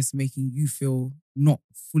that, I guess, making you feel not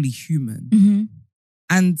fully human.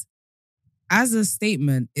 And as a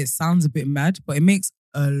statement, it sounds a bit mad, but it makes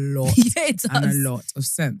a lot and a lot of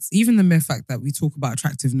sense. Even the mere fact that we talk about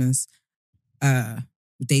attractiveness,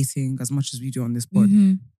 dating as much as we do on this pod,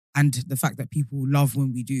 and the fact that people love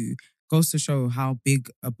when we do, goes to show how big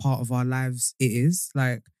a part of our lives it is.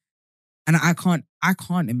 Like, and I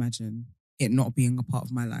can't imagine it not being a part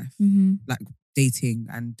of my life. Like dating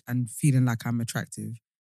and feeling like I'm attractive.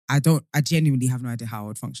 I genuinely have no idea how I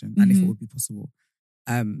would function and if it would be possible.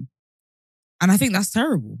 And I think that's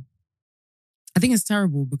terrible. I think it's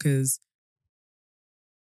terrible because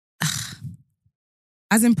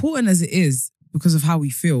as important as it is because of how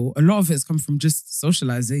we feel, a lot of it's come from just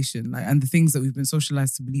socialization, like, and the things that we've been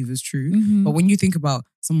socialized to believe is true. But when you think about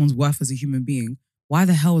someone's worth as a human being, why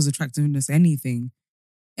the hell is attractiveness anything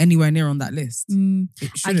anywhere near on that list?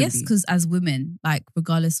 I guess because as women, like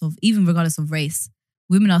regardless of race,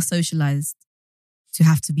 women are socialized to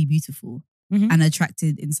have to be beautiful and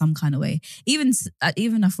attracted in some kind of way. Even I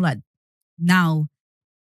feel like now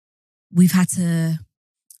we've had to,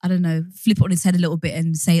 I don't know, flip it on its head a little bit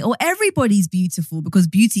and say, oh, everybody's beautiful because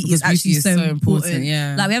beauty is actually so important.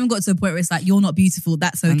 Yeah. Like we haven't got to a point where it's like, you're not beautiful,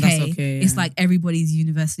 that's okay. That's okay, yeah. It's like everybody's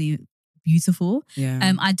universally beautiful.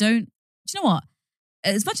 Yeah. Do you know what?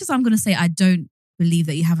 As much as I'm going to say I don't believe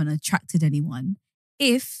that you haven't attracted anyone,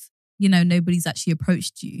 if, nobody's actually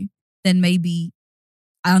approached you, then maybe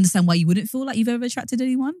I understand why you wouldn't feel like you've ever attracted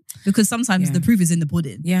anyone, because sometimes the proof is in the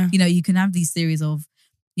pudding. Yeah. You can have these theories of,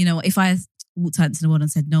 if I walked out into the world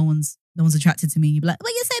and said no one's attracted to me, you'd be like,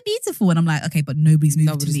 well, you're so beautiful. And I'm like, okay, but nobody's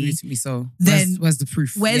moved to me. So then where's the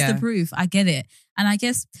proof? Where's the proof? I get it. And I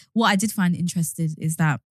guess what I did find interested is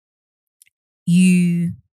that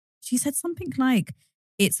she said something like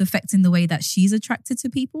it's affecting the way that she's attracted to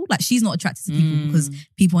people. Like she's not attracted to people because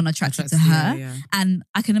people aren't attracted to her. Yeah. And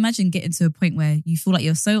I can imagine getting to a point where you feel like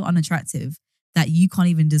you're so unattractive that you can't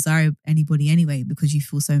even desire anybody anyway because you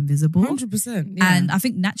feel so invisible. 100%. Yeah. And I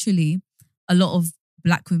think naturally a lot of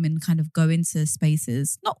black women kind of go into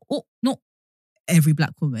spaces, not every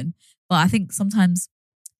black woman, but I think sometimes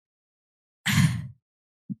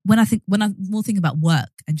when I'm more thinking about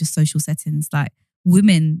work and just social settings, like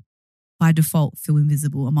women by default feel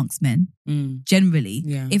invisible amongst men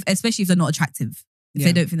generally, especially if they're not attractive. If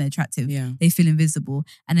they don't think they're attractive, they feel invisible.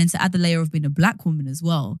 And then to add the layer of being a black woman as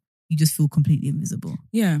well, you just feel completely invisible.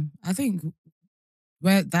 Yeah, I think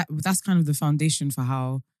that's kind of the foundation for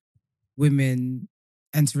how women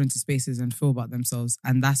enter into spaces and feel about themselves.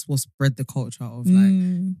 And that's what's bred the culture of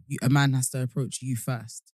like, a man has to approach you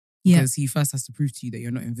first. Because he first has to prove to you that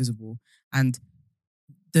you're not invisible. And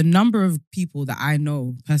the number of people that I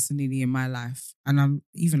know personally in my life, and I'm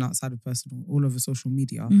even outside of personal, all over social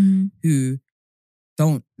media, who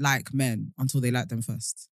don't like men until they like them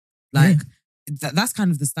first. Like, that's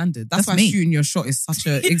kind of the standard. That's why shooting your shot is such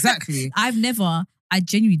a... Exactly. I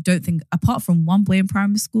genuinely don't think, apart from one boy in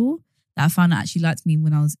primary school, that I found out actually liked me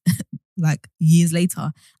when I was like years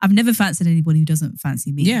later. I've never fancied anybody who doesn't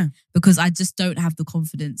fancy me. Yeah. Because I just don't have the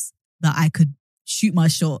confidence that I could shoot my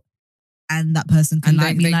shot and that person could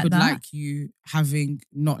like me like that. And they could like you having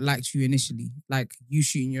not liked you initially. Like you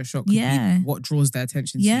shooting your shot could be what draws their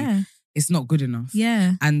attention to you. It's not good enough.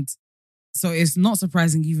 Yeah. And so it's not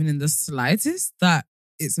surprising even in the slightest that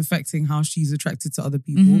it's affecting how she's attracted to other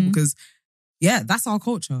people because that's our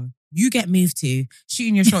culture. You get moved to.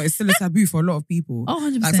 Shooting your shot is still a taboo for a lot of people. Oh,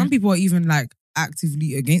 100%. Like some people are even like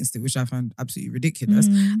actively against it, which I find absolutely ridiculous,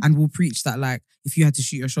 and will preach that like if you had to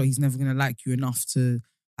shoot your shot, he's never going to like you enough to,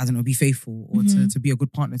 I don't know, be faithful or to be a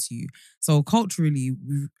good partner to you. So culturally,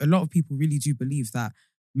 a lot of people really do believe that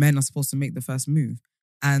men are supposed to make the first move.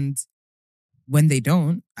 And when they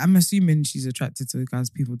don't, I'm assuming she's attracted to guys,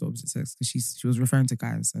 people of the opposite sex, because she was referring to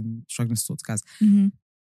guys and struggling to talk to guys.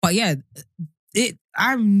 But yeah,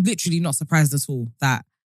 I'm literally not surprised at all that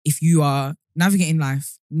if you are navigating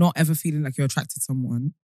life, not ever feeling like you're attracted to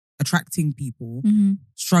someone, attracting people,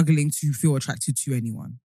 struggling to feel attracted to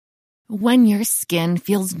anyone. When your skin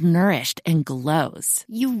feels nourished and glows,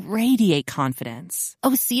 you radiate confidence.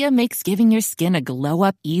 Osea makes giving your skin a glow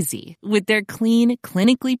up easy with their clean,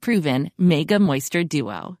 clinically proven Mega Moisture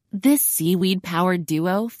Duo. This seaweed-powered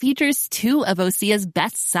duo features 2 of Osea's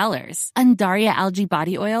best sellers, Undaria Algae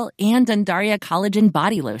Body Oil and Undaria Collagen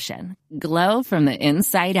Body Lotion. Glow from the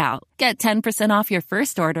inside out. Get 10% off your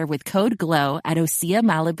first order with code GLOW at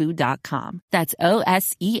OseaMalibu.com. That's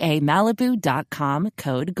OSEA Malibu.com,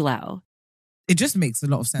 code GLOW. It just makes a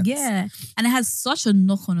lot of sense. Yeah. And it has such a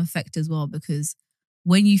knock-on effect as well, because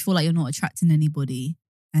when you feel like you're not attracting anybody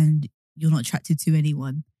and you're not attracted to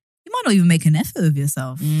anyone, you might not even make an effort of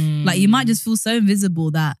yourself. Like you might just feel so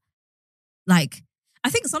invisible that, like,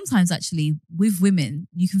 I think sometimes actually with women,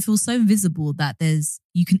 you can feel so invisible that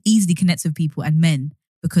you can easily connect with people and men,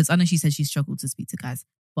 because I know she said she struggled to speak to guys,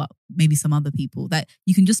 but maybe some other people, that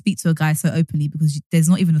you can just speak to a guy so openly because there's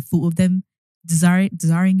not even a thought of them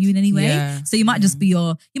desiring you in any way. Yeah. So you might just be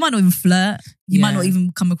you might not even flirt. You might not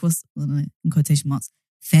even come across, in quotation marks,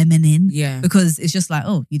 feminine. Yeah. Because it's just like,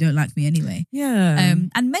 oh, you don't like me anyway. Yeah.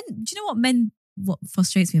 And men, do you know what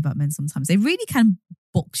frustrates me about men sometimes? They really can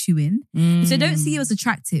box you in. If they don't see you as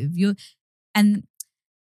attractive, and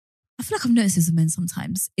I feel like I've noticed this with men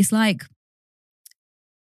sometimes. It's like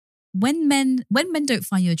when men don't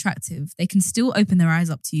find you attractive, they can still open their eyes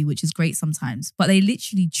up to you, which is great sometimes, but they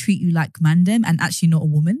literally treat you like mandem and actually not a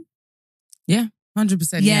woman. Yeah,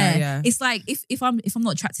 100%. Yeah. It's like if I'm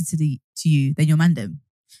not attracted to you, then you're mandem.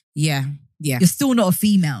 Yeah. You're still not a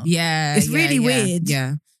female. Yeah. It's really weird.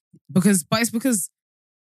 Yeah. It's because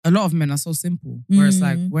a lot of men are so simple. Where it's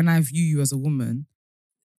like, when I view you as a woman,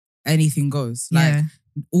 anything goes. Like,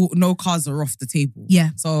 no cards are off the table. Yeah.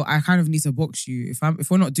 So I kind of need to box you.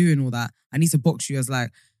 If we're not doing all that, I need to box you as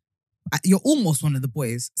like, you're almost one of the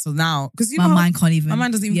boys. So now, because my mind can't even. My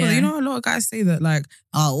mind doesn't even. You know, a lot of guys say that like,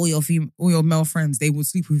 all your male friends, they would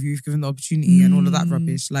sleep with you if given the opportunity and all of that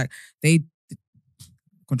rubbish. Like they,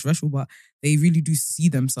 controversial, but they really do see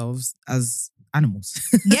themselves as animals.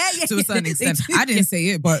 Yeah. To a certain extent. I didn't say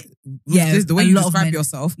it, but the way you describe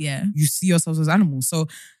yourself, you see yourselves as animals. So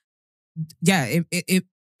yeah,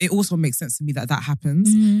 it also makes sense to me that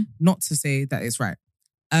happens. Not to say that it's right.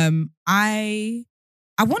 I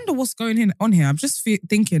wonder what's going on here. I'm just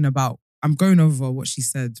thinking about, I'm going over what she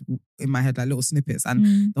said in my head, like little snippets,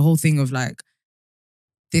 and the whole thing of like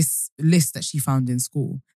this list that she found in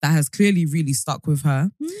school that has clearly really stuck with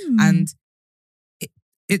her. And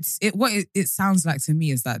it sounds like to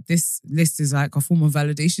me is that this list is like a form of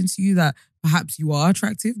validation to you that perhaps you are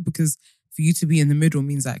attractive, because for you to be in the middle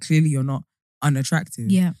means that clearly you're not unattractive.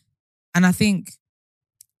 Yeah. And I think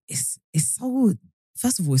it's so,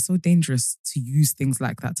 first of all, it's so dangerous to use things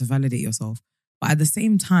like that to validate yourself. But at the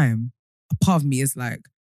same time, a part of me is like,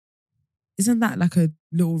 isn't that like a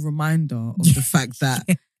little reminder of the fact that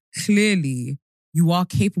clearly you are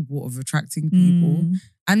capable of attracting people?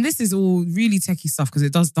 And this is all really techie stuff,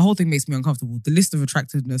 because the whole thing makes me uncomfortable. The list of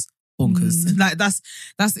attractiveness, bonkers. Like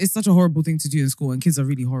it's such a horrible thing to do in school, and kids are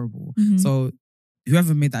really horrible. So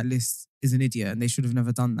whoever made that list is an idiot, and they should have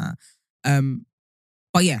never done that.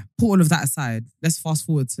 But yeah, put all of that aside. Let's fast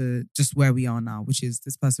forward to just where we are now, which is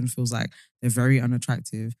this person feels like they're very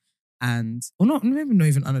unattractive, or not, maybe not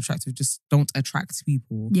even unattractive, just don't attract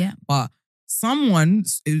people. Yeah. But someone,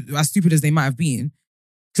 as stupid as they might have been,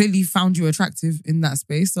 clearly found you attractive in that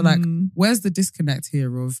space. So like, where's the disconnect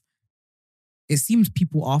here of, it seems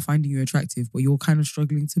people are finding you attractive, but you're kind of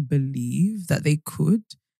struggling to believe that they could?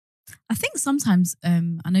 I think sometimes,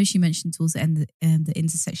 I know she mentioned towards the end the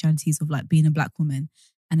intersectionalities of like being a black woman,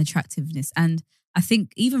 and attractiveness. And I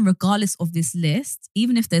think even regardless of this list,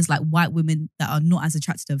 even if there's like white women that are not as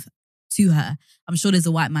attractive to her, I'm sure there's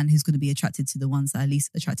a white man who's going to be attracted to the ones that are least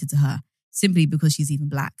attracted to her, simply because she's even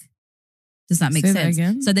black. Does that make sense?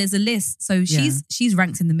 Again? So there's a list. So she's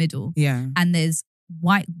ranked in the middle. Yeah. And there's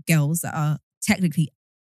white girls that are technically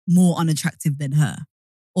more unattractive than her.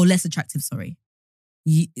 Or less attractive, sorry.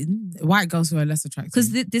 White girls who are less attractive.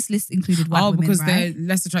 Because this list included white women, because right? they're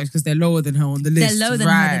less attractive because they're lower than her on the list. They're lower than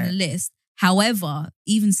her on the list. However,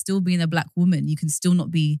 even still being a black woman, you can still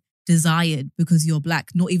not be desired because you're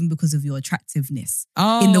black, not even because of your attractiveness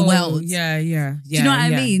in the world. Yeah. Do you know what I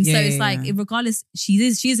mean? So it's like, regardless, she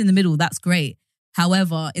is in the middle. That's great.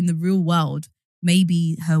 However, in the real world,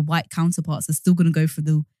 maybe her white counterparts are still going to go for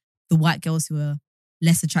the white girls who are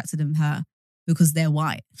less attractive than her because they're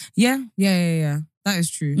white. Yeah. That is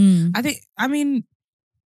true.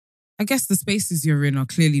 I guess the spaces you're in are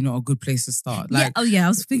clearly not a good place to start. Like, I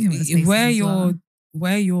was thinking about the spaces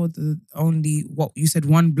where you're the only, what you said,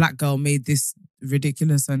 one black girl made this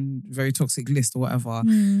ridiculous and very toxic list or whatever.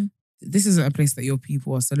 This isn't a place that your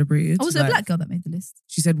people are celebrated. Oh, was it a black girl that made the list?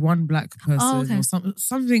 She said one black person or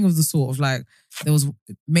something of the sort of like, there was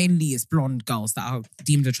mainly it's blonde girls that are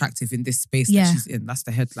deemed attractive in this space that she's in. That's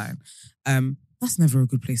the headline. That's never a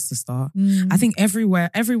good place to start. I think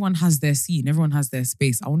everyone has their scene. Everyone has their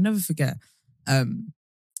space. I will never forget when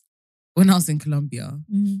I was in Colombia.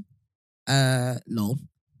 Lol.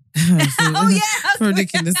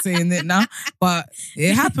 Ridiculous saying it now. But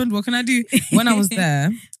it happened. What can I do? When I was there,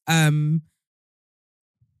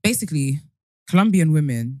 basically, Colombian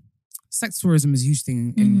women, sex tourism is a huge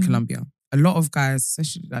thing in Colombia. A lot of guys,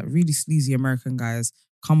 especially like really sleazy American guys,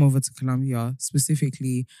 come over to Colombia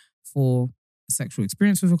specifically for a sexual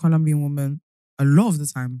experience with a Colombian woman, a lot of the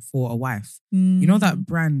time for a wife. You know that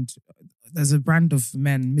brand, there's a brand of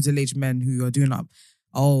men, middle-aged men who are doing up,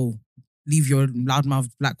 leave your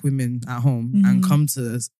loudmouth black women at home and come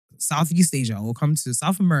to Southeast Asia or come to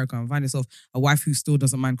South America and find yourself a wife who still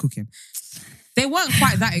doesn't mind cooking. They weren't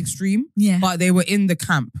quite that extreme, but they were in the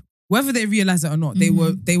camp. Whether they realized it or not, they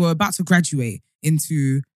were about to graduate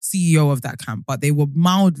into CEO of that camp, but they were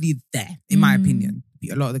mildly there, in my opinion,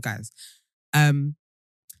 a lot of the guys. And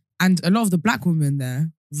a lot of the black women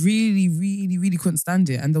there really, really, really couldn't stand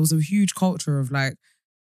it. And there was a huge culture of like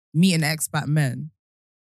meeting expat men.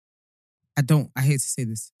 I hate to say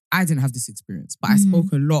this. I didn't have this experience, but I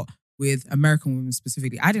spoke a lot with American women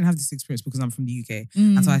specifically. I didn't have this experience because I'm from the UK.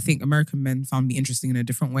 And so I think American men found me interesting in a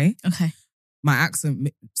different way. Okay. My accent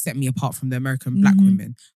set me apart from the American black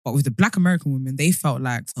women. But with the black American women, they felt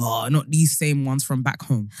like, not these same ones from back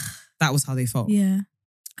home. That was how they felt. Yeah.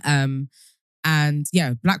 And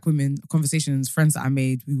yeah, black women, conversations, friends that I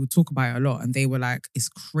made, we would talk about it a lot. And they were like, it's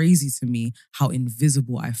crazy to me how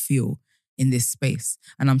invisible I feel in this space.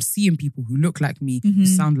 And I'm seeing people who look like me, who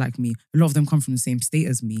sound like me. A lot of them come from the same state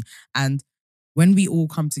as me. And when we all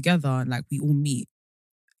come together, like we all meet,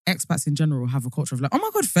 expats in general have a culture of like, oh my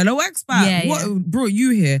God, fellow expat, what brought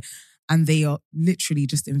you here? And they are literally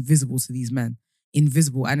just invisible to these men.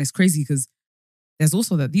 Invisible. And it's crazy because there's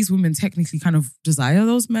also that these women technically kind of desire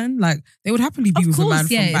those men. Like they would happily be with a man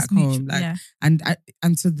from back home. Like,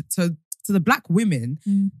 and to the black women,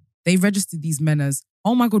 they registered these men as,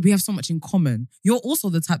 oh my God, we have so much in common. You're also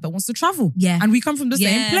the type that wants to travel. Yeah. And we come from the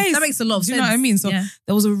same place. That makes a lot of sense. Do you know what I mean? So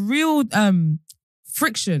there was a real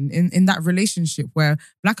friction in that relationship where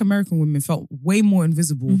black American women felt way more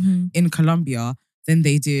invisible in Colombia than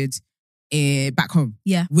they did back home.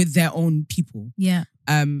 Yeah. With their own people. Yeah.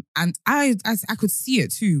 And I could see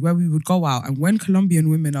it too, where we would go out and when Colombian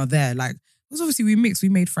women are there, like, because obviously we mixed, we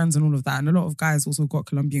made friends and all of that. And a lot of guys also got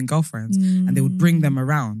Colombian girlfriends and they would bring them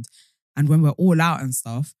around. And when we're all out and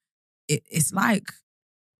stuff, it's like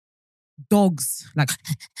dogs, like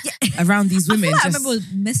around these women. I remember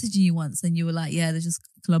messaging you once and you were like, yeah, there's just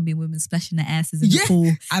Colombian women splashing their asses in the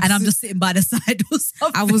pool. And I'm just sitting by the side or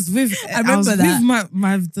something. I was with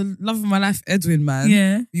the love of my life, Edwin, man.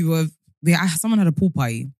 Yeah. Someone had a pool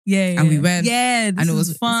party. Yeah. And we went. Yeah. And it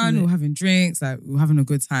was fun. We were having drinks, like we were having a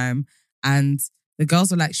good time. And the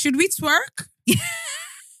girls were like, should we twerk?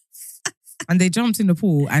 And they jumped in the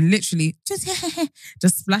pool and literally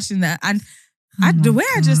just splashing there. And and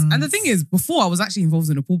the thing is, before I was actually involved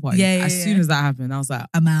in a pool party. As soon as that happened, I was like,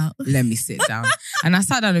 I'm out. Let me sit down. And I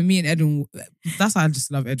sat down and me and Edwin, that's why I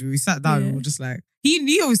just love Edwin. We sat down and we were just like,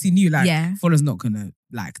 he obviously knew like, Fuller's not gonna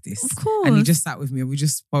like this. Of course. And he just sat with me and we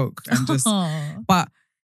just spoke and just, but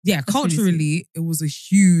yeah, that's culturally, it was a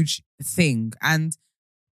huge thing. And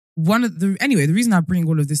the reason I bring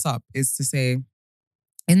all of this up is to say,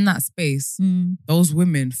 in that space, those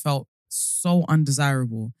women felt so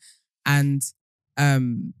undesirable. And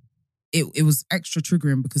it was extra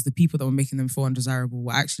triggering because the people that were making them feel undesirable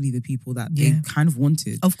were actually the people that they kind of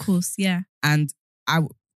wanted. Of course, yeah. And I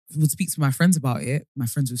would speak to my friends about it, my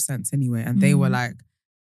friends with sense anyway, and they were like,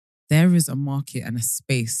 there is a market and a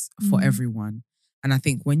space for everyone. And I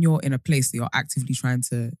think when you're in a place that you're actively trying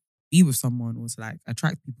to be with someone or to like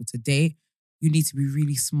attract people to date, you need to be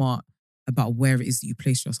really smart about where it is that you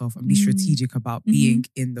place yourself and be strategic about being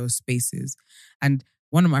in those spaces. And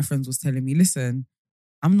one of my friends was telling me, listen,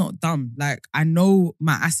 I'm not dumb. Like, I know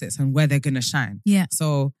my assets and where they're going to shine. Yeah.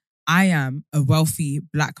 So I am a wealthy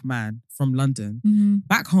black man from London.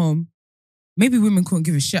 Back home, maybe women couldn't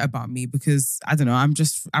give a shit about me because, I don't know,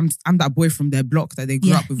 I'm that boy from their block that they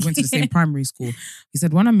grew up with, went to the same primary school. He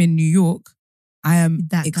said, when I'm in New York, I am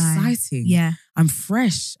that exciting. Guy. Yeah. I'm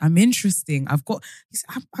fresh. I'm interesting. I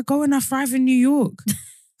go and I thrive in New York.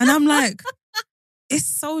 And I'm like, it's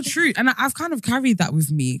so true. And I've kind of carried that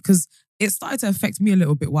with me because it started to affect me a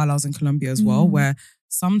little bit while I was in Colombia as well, where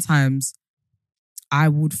sometimes I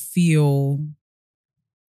would feel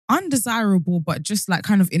undesirable, but just like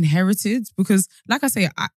kind of inherited because, like I say,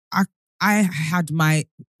 I had my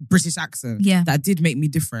British accent that did make me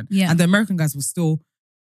different. Yeah. And the American guys were still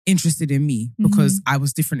interested in me because I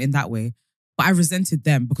was different in that way. But I resented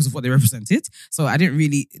them because of what they represented. So that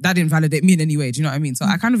didn't validate me in any way. Do you know what I mean? So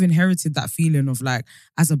I kind of inherited that feeling of like,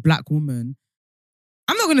 as a black woman,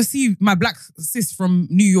 I'm not going to see my black sis from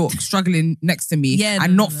New York struggling next to me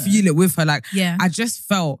and not feel it with her. Like, I just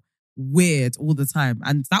felt weird all the time.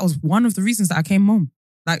 And that was one of the reasons that I came home.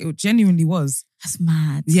 Like, it genuinely was. That's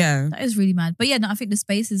mad. Yeah. That is really mad. But yeah, no, I think the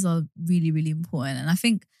spaces are really, really important. And I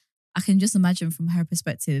think I can just imagine from her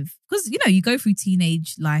perspective, because, you know, you go through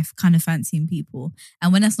teenage life kind of fancying people.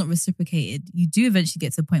 And when that's not reciprocated, you do eventually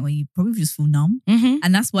get to a point where you probably just feel numb.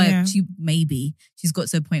 And that's why she's got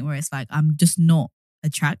to a point where it's like, I'm just not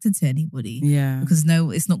attracted to anybody. Yeah. Because no,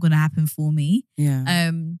 it's not going to happen for me.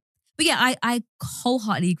 Yeah. But yeah, I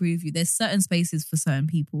wholeheartedly agree with you. There's certain spaces for certain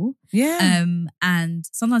people. Yeah. And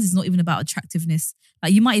sometimes it's not even about attractiveness.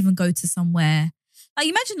 Like, you might even go to somewhere, like,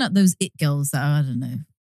 imagine that those it girls that are, I don't know,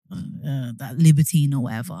 that libertine or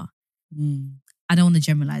whatever. I don't want to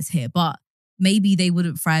generalize here, but maybe they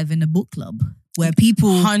wouldn't thrive in a book club where people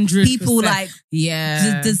 100%. like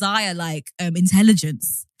desire like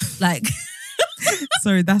intelligence. Like,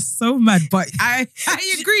 sorry, that's so mad, but I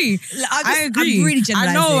agree. I agree. I'm really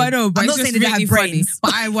generalizing. I know, but I'm it's not just saying really funny.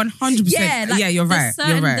 But I 100%. Yeah, you're right.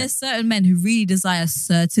 There's certain men who really desire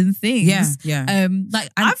certain things. Yeah. Like,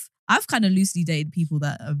 I've kind of loosely dated people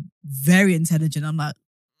that are very intelligent. I'm like,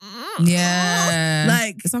 yeah,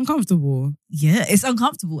 like, it's uncomfortable. Yeah, it's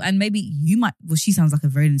uncomfortable. And maybe you might. Well, she sounds like a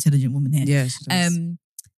very intelligent woman here. Yeah, she does.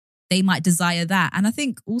 They might desire that, and I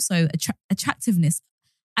think also attractiveness.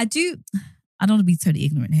 I don't want to be totally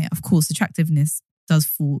ignorant here. Of course, attractiveness does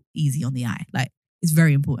fall easy on the eye. Like, it's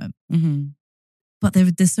very important. But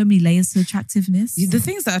there's so many layers to attractiveness. The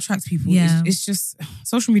things that attract people, it's just,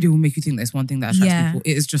 social media will make you think there's one thing that attracts people.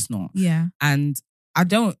 It is just not. Yeah. And I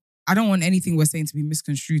don't want anything we're saying to be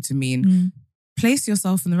misconstrued to mean place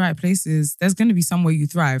yourself in the right places. There's going to be somewhere you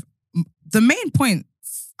thrive. The main point,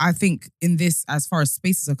 I think, in this, as far as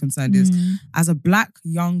spaces are concerned, is as a black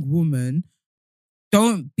young woman,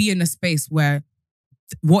 don't be in a space where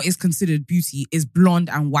what is considered beauty is blonde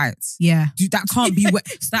and white. Yeah. That can't be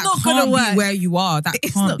where where you are. That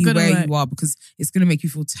can't be where you are, because it's going to make you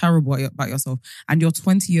feel terrible about yourself. And you're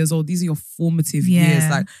 20 years old. These are your formative years.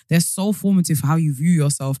 Like, they're so formative for how you view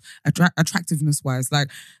yourself, attractiveness wise. Like,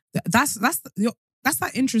 that's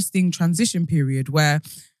that interesting transition period where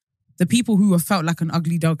the people who have felt like an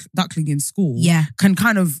ugly duckling in school can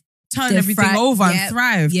kind of turn everything over and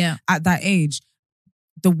thrive at that age.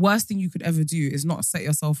 The worst thing you could ever do is not set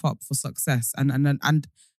yourself up for success and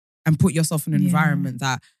put yourself in an environment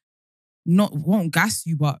that won't gas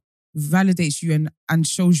you, but validates you and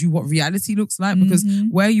shows you what reality looks like. Because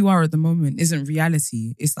where you are at the moment isn't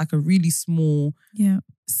reality. It's like a really small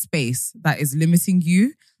space that is limiting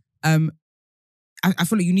you. I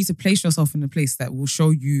feel like you need to place yourself in a place that will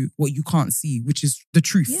show you what you can't see, which is the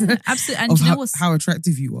truth. Yeah, absolutely. And of you know how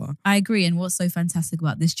attractive you are. I agree. And what's so fantastic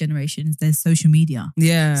about this generation is there's social media.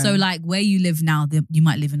 Yeah. So like, where you live now, you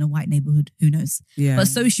might live in a white neighborhood. Who knows? Yeah. But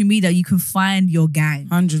social media, you can find your gang.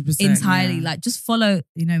 100%. Entirely. Like, just follow,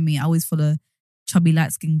 you know me, I always follow chubby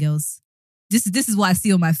light-skinned girls. This is what I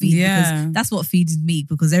see on my feed, because that's what feeds me,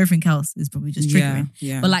 because everything else is probably just triggering.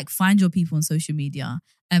 Yeah. But like, find your people on social media.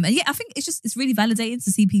 And yeah, I think it's really validating to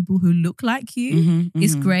see people who look like you.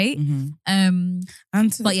 It's great.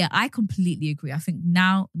 But yeah, I completely agree. I think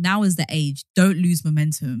now is the age. Don't lose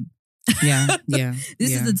momentum. Yeah.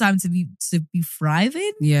 This is the time to be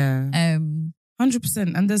thriving. Yeah.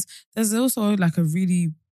 100%. And there's also like a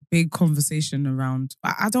really big conversation around,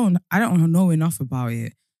 I don't know enough about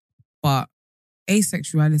it, but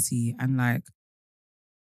asexuality and like,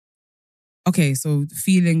 okay, so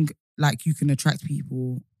feeling like you can attract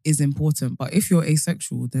people is important, but if you're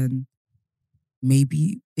asexual, then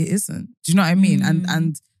maybe it isn't. Do you know what I mean?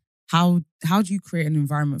 And how do you create an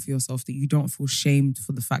environment for yourself that you don't feel shamed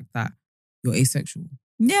for the fact that you're asexual?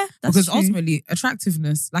 Yeah, that's because true. Ultimately,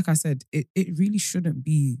 attractiveness, like I said, it really shouldn't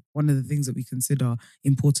be one of the things that we consider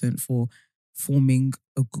important for forming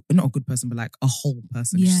not a good person, but like a whole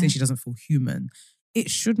person. Yeah. She's saying she doesn't feel human. It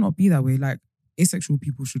should not be that way. Like, asexual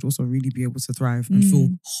people should also really be able to thrive and feel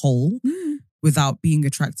whole without being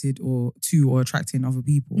attracted or attracting other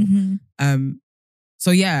people. So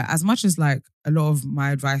yeah, as much as like a lot of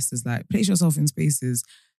my advice is like, place yourself in spaces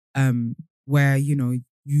where, you know,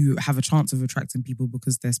 you have a chance of attracting people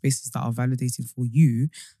because they're spaces that are validated for you.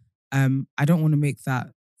 I don't want to make that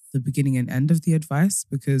the beginning and end of the advice,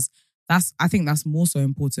 because I think that's more so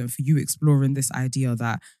important for you exploring this idea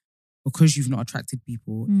that because you've not attracted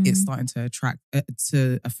people, it's starting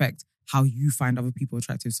to affect how you find other people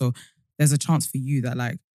attractive. So there's a chance for you that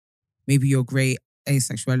like maybe your grey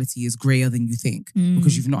asexuality is greyer than you think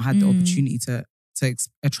because you've not had the opportunity to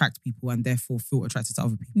attract people and therefore feel attracted to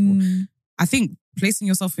other people. I think placing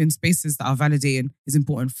yourself in spaces that are validating is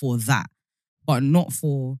important for that, but not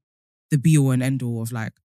for the be all and end all of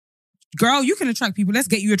like, girl, you can attract people. Let's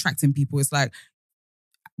get you attracting people. It's like,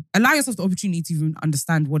 allow yourself the opportunity to even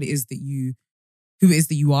understand who it is that you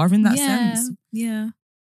are in that sense. Yeah.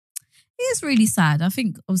 It is really sad. I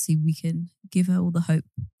think obviously we can give her all the hope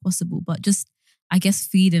possible, but just, I guess,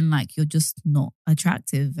 feeling like you're just not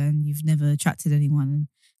attractive and you've never attracted anyone, and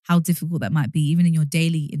how difficult that might be, even in your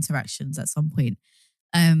daily interactions at some point.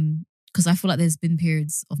 Because I feel like there's been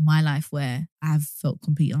periods of my life where I've felt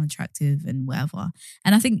completely unattractive and whatever.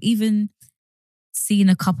 And I think even seeing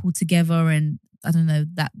a couple together and, I don't know,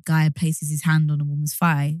 that guy places his hand on a woman's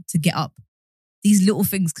thigh to get up, these little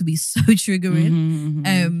things could be so triggering.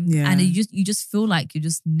 And you just feel like you're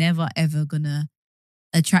just never ever gonna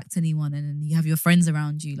attract anyone, and then you have your friends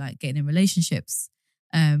around you like getting in relationships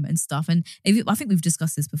and stuff. And I think we've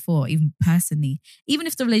discussed this before, even personally, even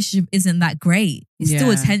if the relationship isn't that great, it's still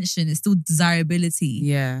attention, it's still desirability.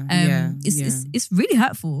 It's really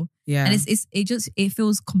hurtful. And it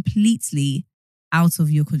feels completely out of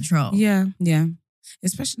your control.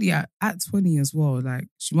 Especially at 20 as well. Like,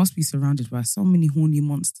 she must be surrounded by so many horny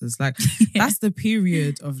monsters. Like, that's the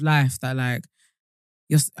period of life that like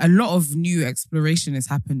a lot of new exploration is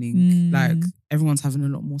happening. Like, everyone's having a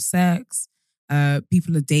lot more sex.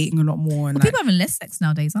 People are dating a lot more. And people are having less sex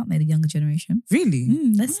nowadays, aren't they? The younger generation. Really?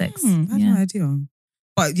 Less sex. I had no idea.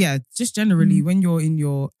 But yeah, just generally, when you're in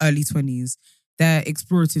your early 20s, they're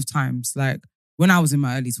explorative times. Like, when I was in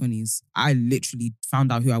my early 20s, I literally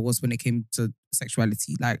found out who I was when it came to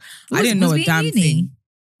sexuality. Like, I didn't know a damn thing.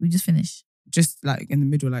 We just finished. Just like in the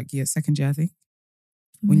middle, like second year, I think.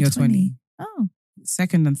 When you're 20. Oh.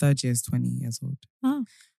 Second and third year is 20 years old. Oh.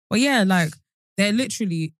 But yeah, like, they're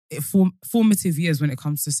literally formative years when it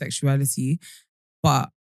comes to sexuality. But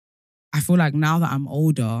I feel like now that I'm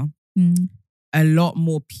older, a lot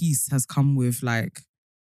more peace has come with like,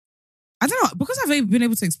 I don't know, because I've been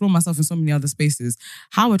able to explore myself in so many other spaces,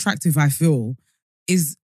 how attractive I feel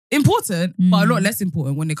is important, but a lot less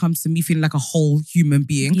important when it comes to me feeling like a whole human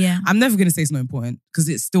being. Yeah. I'm never going to say it's not important, because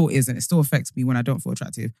it still is, and it still affects me when I don't feel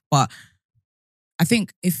attractive. But I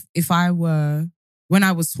think when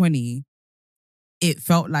I was 20, it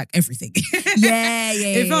felt like everything.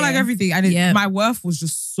 It felt like everything. And my worth was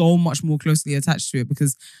just so much more closely attached to it,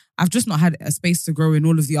 because I've just not had a space to grow in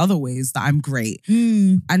all of the other ways that I'm great.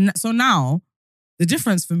 And so now, the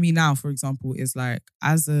difference for me now, for example, is like,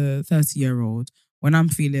 as a 30-year-old, when I'm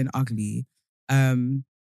feeling ugly, I've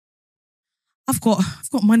got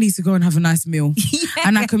money to go and have a nice meal.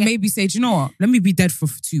 And I can maybe say, do you know what? Let me be dead for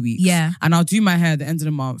 2 weeks. And I'll do my hair at the end of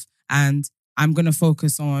the month, and I'm going to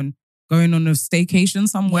focus on going on a staycation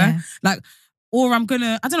somewhere. Like, or I'm going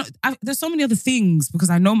to, I don't know, there's so many other things,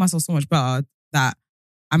 because I know myself so much better that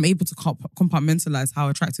I'm able to compartmentalize how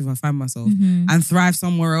attractive I find myself and thrive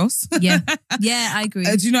somewhere else. Yeah, I agree.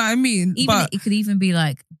 Do you know what I mean? It could even be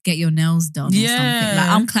like, get your nails done or something. Like,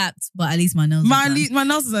 I'm clapped, but at least my nails are done. My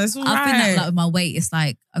nails are done. It's all right. I think that, like, with my weight, it's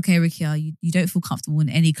like, okay, Rikia, you don't feel comfortable in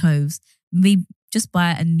any clothes. Maybe just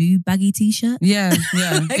buy a new baggy t-shirt. Yeah,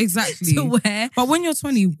 exactly. To wear. But when you're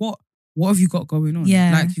 20, what have you got going on?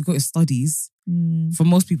 Yeah. Like, you've got your studies. For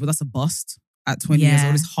most people, that's a bust. At 20 years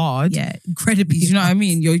old, it's hard. Yeah, incredibly. Do you know what I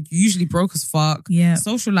mean? You're usually broke as fuck. Yeah.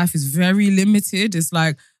 Social life is very limited. It's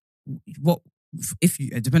like, what if you,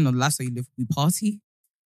 depending on the lifestyle you live, we party,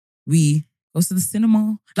 we go to the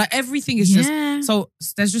cinema. Like everything is just, so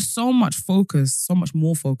there's just so much focus, so much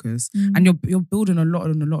more focus. And you're building a lot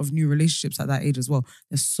of new relationships at that age as well.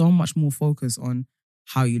 There's so much more focus on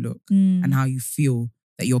how you look and how you feel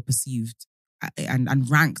that you're perceived and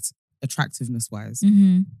ranked attractiveness wise.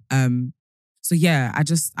 So yeah,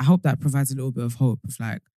 I hope that provides a little bit of hope of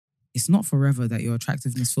like, it's not forever that your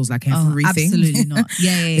attractiveness feels like everything. Absolutely not.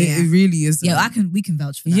 Yeah. It really is. Yeah, we can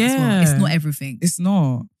vouch for that as well. It's not everything. It's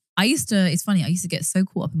not. It's funny, I used to get so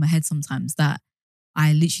caught up in my head sometimes that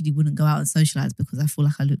I literally wouldn't go out and socialise because I feel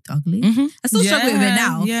like I looked ugly. I still struggle with it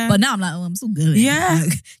now, but now I'm like, I'm still good. Yeah.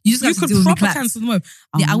 Like, you just have to do proper cancel the move.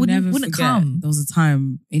 I wouldn't come. There was a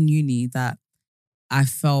time in uni that I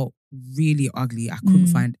felt really ugly. I couldn't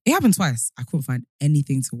find, it happened twice. I couldn't find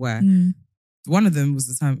anything to wear. One of them was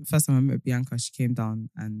the first time I met Bianca. She came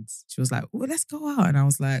down and she was like, "Oh, let's go out." And I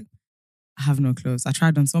was like, I have no clothes. I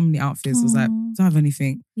tried on so many outfits. I was like, don't have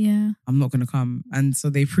anything. Yeah. I'm not going to come. And so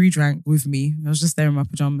they pre-drank with me. I was just there in my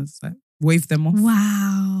pajamas, like waved them off.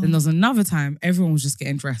 Wow. Then there was another time, everyone was just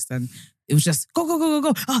getting dressed and it was just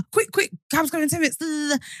go. Quick. Cab's coming in 10 minutes.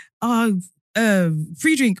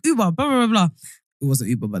 Pre-drink, Uber, blah, blah, blah. It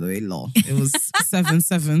wasn't Uber, by the way, law. It was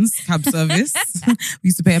 7-7's cab service. We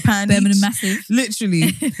used to pay a pound Birmingham each. Massive.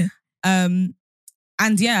 Literally. And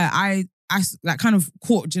yeah, I like kind of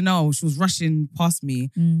caught Janelle. She was rushing past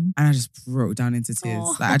me and I just broke down into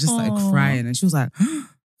tears. Like I just started crying and she was like,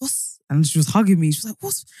 what's... And she was hugging me. She was like,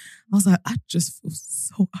 what's... I was like, I just feel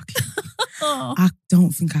so ugly. I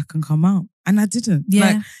don't think I can come out. And I didn't. Yeah.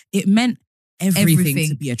 Like it meant everything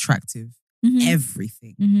to be attractive.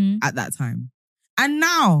 Everything at that time. And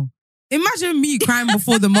now, imagine me crying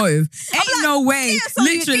before the motive. Ain't like, no way. So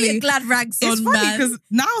literally. Glad rags on, it's funny because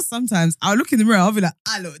now sometimes I'll look in the mirror, I'll be like,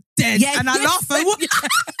 I look dead. Yeah, and I laugh and walk and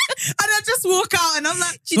I just walk out and I'm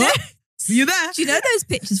like, see you there. Do you know those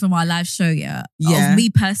pictures from our live show, of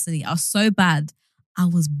me personally, I was so bad. I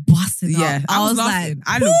was busting up. I was laughing. Like,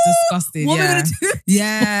 I looked disgusted. What am I going to do?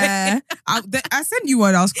 Yeah. I sent you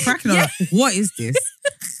one. I was cracking up. Like, what is this?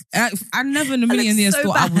 I never in a million years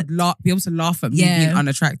thought I would be able to laugh at me being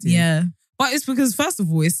unattractive. Yeah. But it's because, first of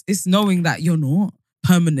all, it's knowing that you're not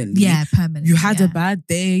permanently. Yeah, permanently. You had a bad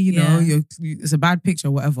day, you know, it's a bad picture,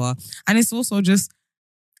 whatever. And it's also just,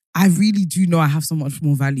 I really do know I have so much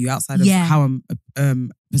more value outside of how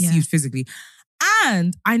I'm perceived physically.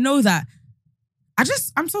 And I know that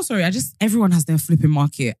I'm so sorry. Everyone has their flipping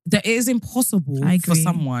market. That it is impossible for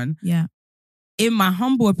someone, in my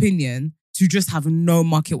humble opinion, to just have no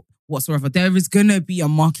market whatsoever. There is going to be a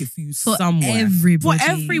market for you somewhere. Everybody. For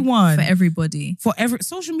everyone. For everybody.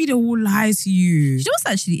 Social media will lie to you. You know what's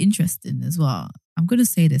actually interesting as well? I'm going to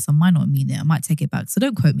say this. I might not mean it. I might take it back. So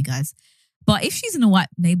don't quote me, guys. But if she's in a white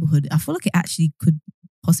neighborhood, I feel like it actually could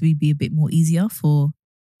possibly be a bit more easier to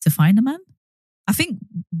find a man. I think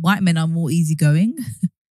white men are more easygoing.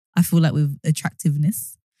 I feel like with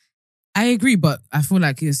attractiveness. I agree, but I feel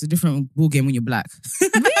like it's a different ballgame when you're black.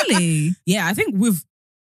 Really? Yeah, I think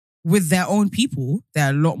with their own people, they're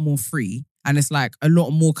a lot more free. And it's like a lot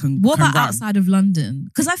more What about outside of London?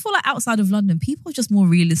 Because I feel like outside of London, people are just more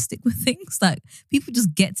realistic with things. Like people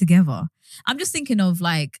just get together. I'm just thinking of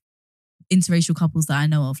like interracial couples that I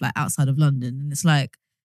know of like outside of London. And it's like,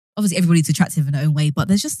 obviously everybody's attractive in their own way, but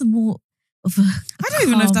there's just more of a I don't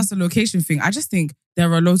even know if that's a location thing. I just think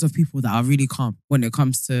there are loads of people that are really calm when it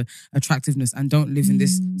comes to attractiveness and don't live in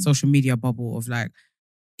this social media bubble of like,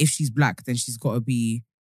 if she's black, then she's got to be,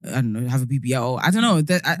 I don't know, have a BBL. I don't know.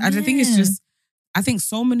 I think it's just, I think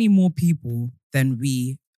so many more people than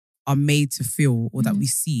we are made to feel or that we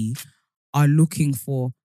see are looking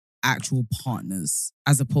for actual partners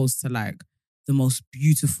as opposed to like the most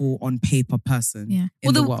beautiful on paper person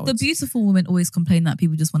in the world. The beautiful women always complain that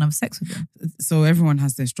people just want to have sex with them. So everyone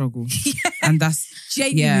has their struggle. And that's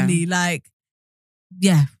genuinely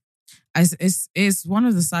It's one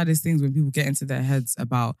of the saddest things when people get into their heads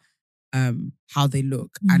about how they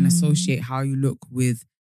look and associate how you look with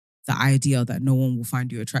the idea that no one will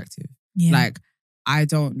find you attractive. Yeah. Like, I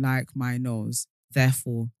don't like my nose,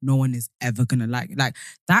 therefore no one is ever gonna like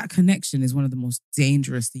that connection is one of the most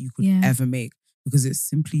dangerous that you could ever make because it's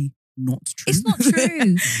simply not true. It's not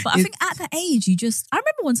true. But I think at that age I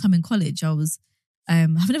remember one time in college I was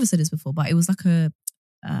I've never said this before, but it was like a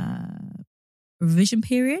revision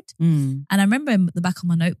period. And I remember in the back of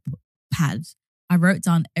my notepad I wrote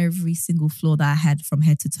down every single flaw that I had from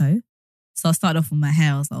head to toe. So I started off with my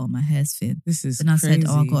hair. I was like, oh, my hair's thin. This is And I crazy. said,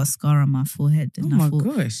 oh, I got a scar on my forehead. And Oh I my thought,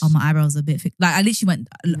 gosh. oh, my eyebrows are a bit thick. Like, I literally went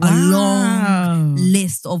a long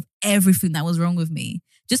list of everything that was wrong with me.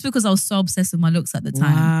 Just because I was so obsessed with my looks at the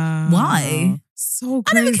time. Wow. Why? So I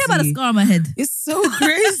crazy. don't even care about the scar on my head. It's so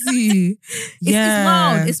crazy. It's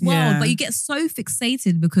wild. It's wild. But you get so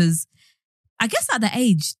fixated because I guess at that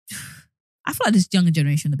age, I feel like this younger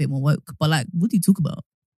generation a bit more woke. But like, what do you talk about?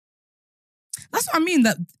 That's what I mean,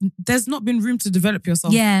 that there's not been room to develop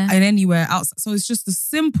yourself in anywhere outside. So it's just the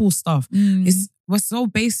simple stuff. We're so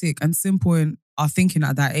basic and simple in our thinking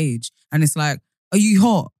at that age. And it's like, are you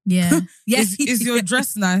hot? Yeah. Is your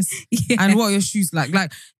dress nice? And what are your shoes like?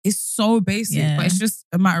 Like, it's so basic, but it's just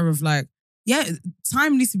a matter of like,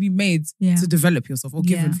 time needs to be made to develop yourself or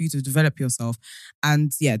given for you to develop yourself.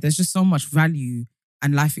 And there's just so much value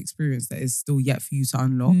and life experience that is still yet for you to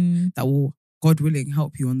unlock that will, God willing,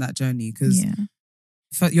 help you on that journey. Because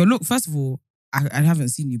your look, first of all, I haven't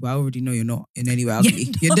seen you, but I already know you're not in any way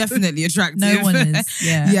ugly. You're definitely attractive. No one is.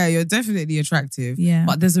 Yeah, you're definitely attractive. Yeah.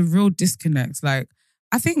 But there's a real disconnect. Like,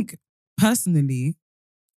 I think personally,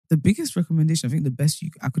 the biggest recommendation, I think the best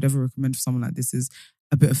I could ever recommend for someone like this is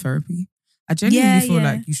a bit of therapy. I genuinely feel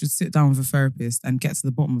like you should sit down with a therapist and get to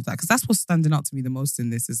the bottom of that. Because that's what's standing out to me the most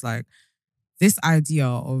in this is like this idea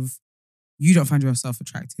of you don't find yourself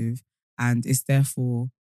attractive and it's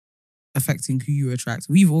therefore affecting who you attract.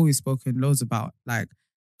 We've always spoken loads about like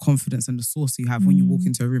confidence and the source you have when you walk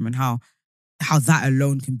into a room and how that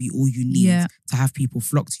alone can be all you need to have people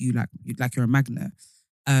flock to you like you're a magnet.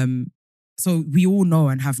 So we all know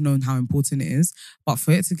and have known how important it is, but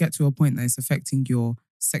for it to get to a point that it's affecting your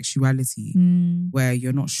sexuality where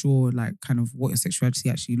you're not sure like kind of what your sexuality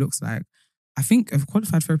actually looks like, I think a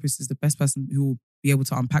qualified therapist is the best person who will be able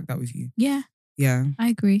to unpack that with you. Yeah. I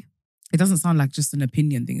agree. It doesn't sound like just an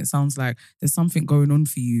opinion thing. It sounds like there's something going on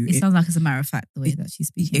for you. It sounds like it's a matter of fact the way that she's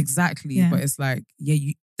speaking. Exactly. Yeah. But it's like,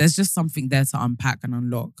 there's just something there to unpack and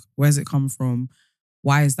unlock. Where's it come from?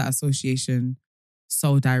 Why is that association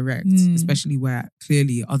so direct? Especially where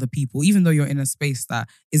clearly other people, even though you're in a space that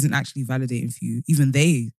isn't actually validating for you, even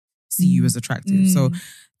they see you as attractive. So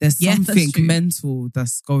there's something mental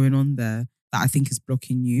that's going on there that I think is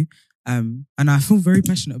blocking you. And I feel very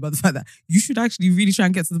passionate about the fact that you should actually really try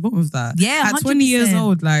and get to the bottom of that. Yeah, at 20 years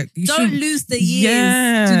old, like you don't lose the years.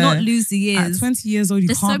 Yeah. Do not lose the years. At 20 years old, you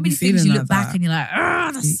can't be feeling like that. There's so many things you look back and you're like,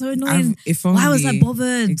 that's so annoying. Why was I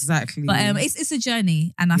bothered? Exactly. But it's a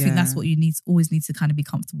journey, and I think that's what you always need to kind of be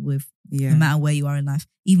comfortable with, no matter where you are in life.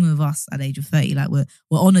 Even with us at the age of 30, like we're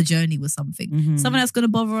on a journey with something. Something that's going to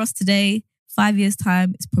bother us today. 5 years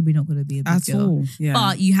time, it's probably not going to be a big deal.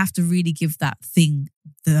 But you have to really give that thing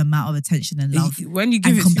the amount of attention and love. When you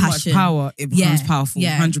give it compassion, too much power, it becomes powerful.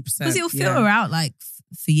 100%. Because it'll filter out like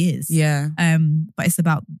for years. Yeah. But it's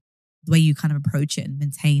about the way you kind of approach it and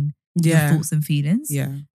maintain your thoughts and feelings.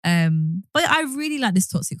 Yeah. But I really like this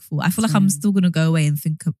toxic thought. I feel like I'm still going to go away and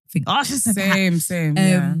think. Oh, it's just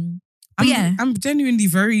same. I'm genuinely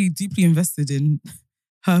very deeply invested in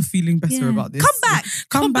her feeling better about this.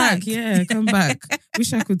 Come back. Yeah, come back.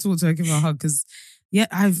 Wish I could talk to her, give her a hug. Because,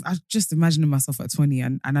 I just imagining myself at 20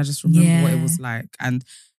 and I just remember what it was like. And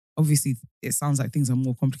obviously, it sounds like things are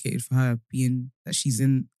more complicated for her, being that she's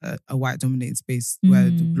in a white-dominated space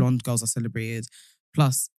where the blonde girls are celebrated.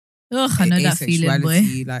 Plus, I know that feeling,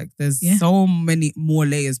 boy. Like, there's so many more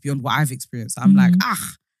layers beyond what I've experienced. I'm like,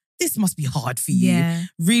 this must be hard for you. Yeah.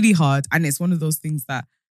 Really hard. And it's one of those things that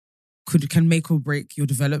can make or break your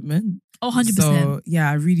development. 100%. So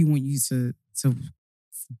I really want you to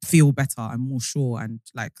feel better and more sure and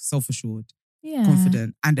like self-assured,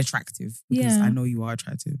 confident and attractive, because I know you are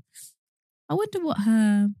attractive. I wonder what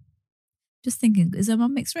just thinking, is her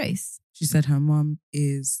mum mixed race? She said her mum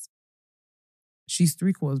she's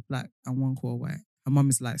 3/4 black and 1/4 white. Her mum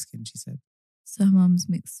is light skinned, she said. So her mum's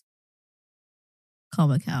mixed. Can't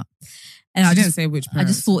work out. And I didn't say which parents.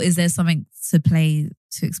 I just thought, is there something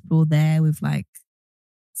to explore there with like,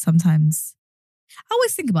 sometimes, I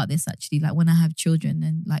always think about this actually, like when I have children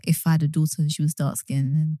and like if I had a daughter and she was dark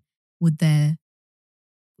skinned, and would there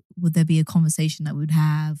be a conversation that we would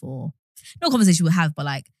have, or not a conversation we'd have, but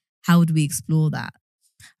like how would we explore that?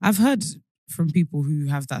 I've heard from people who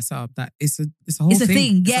have that set up that it's a whole thing. It's a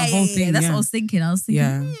thing. Yeah. That's what I was thinking. I was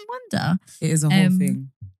thinking, wonder. It is a whole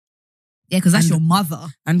thing. Yeah, because that's your mother.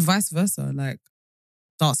 And vice versa, like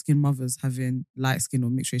dark-skinned mothers having light-skinned or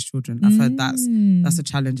mixed-race children. I've heard that's a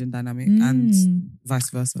challenging dynamic, and vice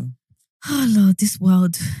versa. Oh Lord, this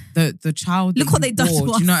world. The child. Look what they done to us. Do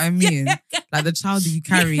you know what I mean? Like the child that you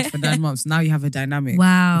carried for 9 months. Now you have a dynamic.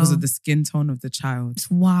 Wow. Because of the skin tone of the child.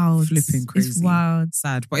 It's wild. Flipping crazy. It's wild.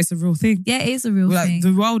 Sad, but it's a real thing. Yeah, it is a real thing.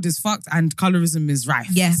 The world is fucked and colorism is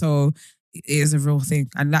rife. Yeah. So it is a real thing,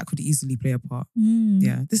 and that could easily play a part.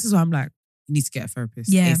 Yeah. This is why I'm like, you need to get a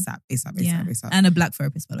therapist. Yeah. ASAP. And a black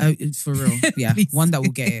therapist, by the way. For real. Yeah. One that will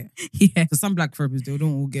get it. Yeah. Because some black therapists, they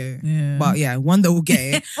don't all get it. Yeah. But yeah, one that will get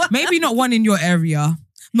it. Maybe not one in your area.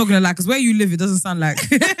 I'm not going to lie, because where you live, it doesn't sound like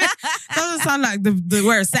the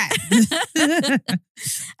where it's at.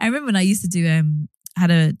 I remember when I used to do, done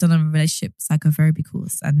a relationship psychotherapy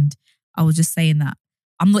course, and I was just saying that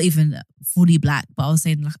I'm not even fully black, but I was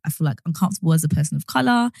saying like I feel like uncomfortable as a person of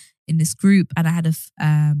color in this group, and I had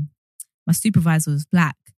my supervisor was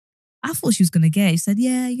black. I thought she was gonna get it. She said,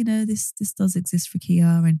 "Yeah, you know, this does exist for Kia,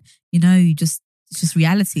 and you know, it's just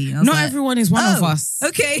reality." Not everyone is one of us.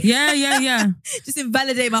 Okay. Yeah. Just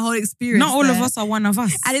invalidate my whole experience. Not all of us are one of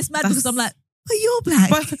us. And it's mad because I'm like, but you're black.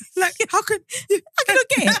 But like, how can I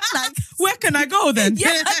get it? Like, where can I go then?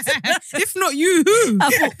 Yeah. If not you, who?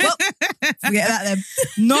 I thought, well, forget that then.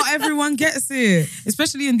 Not everyone gets it,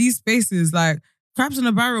 especially in these spaces. Like, crabs in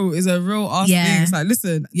a barrel is a real ass thing. It's like,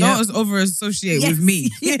 listen, don't over associate with me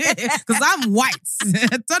because I'm white.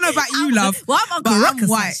 I don't know about you, love. Well, I'm Uncle Ruckus,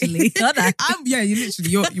 white. Actually.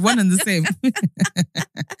 You're one and the same.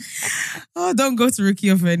 Oh, don't go to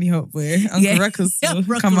Rukia for any help, boy. Uncle Ruckus will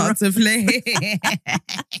come out to play.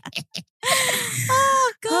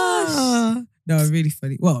 Oh gosh. No, really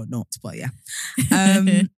funny. Well, not, but yeah.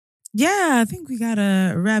 I think we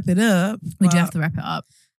gotta wrap it up. We do have to wrap it up.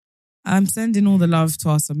 I'm sending all the love to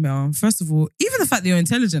our Samir. First of all, even the fact that you're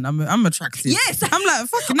intelligent, I'm attracted. Yes. I'm like,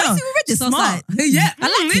 fucking hell. We read this, smart. Like, yeah. I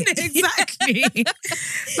like it. Exactly.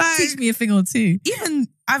 Like, teach me a thing or two. Even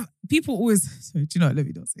people always, sorry, do you know what? Let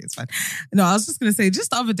me not say it's fine. No, I was just going to say, just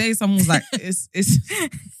the other day, someone was like, it's.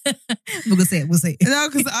 We're going to say it. We'll say it. No,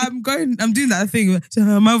 because I'm doing that thing.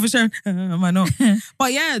 Am I oversharing? Am I not?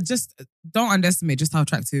 But yeah, just don't underestimate just how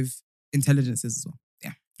attractive intelligence is as well.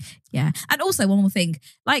 Yeah. Yeah. And also one more thing,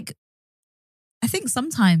 like, I think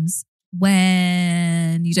sometimes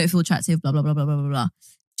when you don't feel attractive, blah, blah, blah, blah, blah, blah, blah,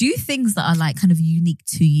 do things that are like kind of unique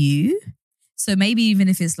to you. So maybe even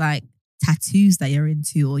if it's like tattoos that you're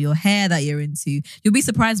into or your hair that you're into, you'll be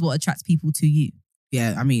surprised what attracts people to you.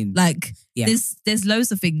 Yeah, I mean. Like, there's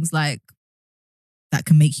loads of things like that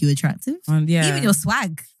can make you attractive. Even your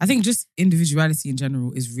swag. I think just individuality in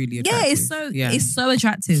general is really attractive. It's so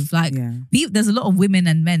attractive. Like, there's a lot of women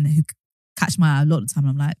and men who catch my eye a lot of the time.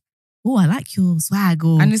 I'm like, oh, I like your swag.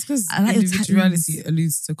 And it's because individuality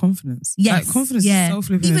alludes to confidence. Yes. Like, confidence is so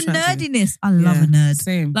flipping even attractive. Nerdiness. I love a nerd.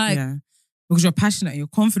 Same. Like, because you're passionate and you're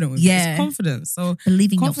confident with it. It's confidence. So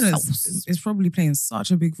believing confidence is probably playing such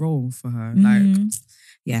a big role for her. Like,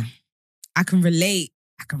 I can relate.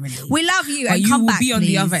 We love you. But and you come will back, be on please.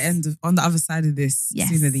 the other end, on the other side of this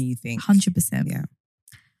sooner than you think. 100%. Yeah.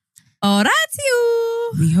 All right,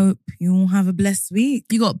 you. We hope you all have a blessed week.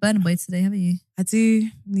 You got Burna Boy today, haven't you? I do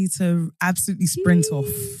need to absolutely sprint off.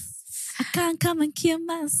 I can't come and kill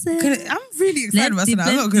myself. I'm really excited about tonight.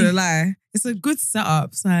 I'm not going to lie. It's a good setup.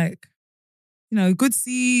 It's like, you know, good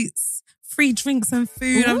seats, free drinks and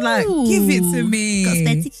food. I'm like, give it to me. Got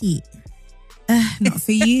spare ticket. Not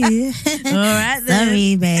for you. All right then.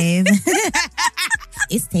 Sorry, babe.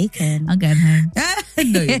 It's taken. I'm going home.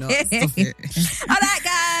 No, you're not. Stop it. All right,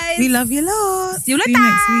 guys. We love you a lot. See you later. See you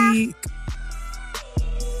next week.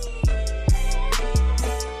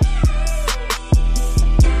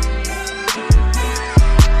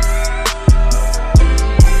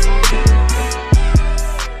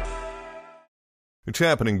 It's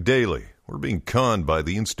happening daily. We're being conned by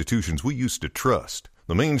the institutions we used to trust.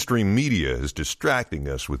 The mainstream media is distracting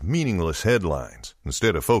us with meaningless headlines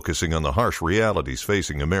instead of focusing on the harsh realities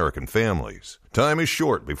facing American families. Time is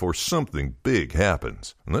short before something big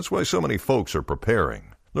happens, and that's why so many folks are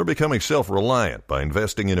preparing. They're becoming self-reliant by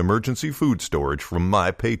investing in emergency food storage from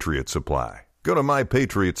My Patriot Supply. Go to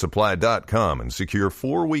MyPatriotSupply.com and secure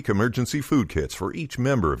 4-week emergency food kits for each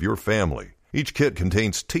member of your family. Each kit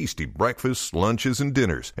contains tasty breakfasts, lunches, and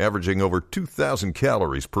dinners, averaging over 2,000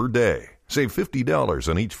 calories per day. Save $50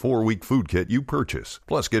 on each 4-week food kit you purchase.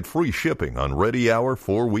 Plus, get free shipping on Ready Hour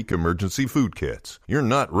 4-week emergency food kits. You're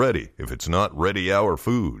not ready if it's not Ready Hour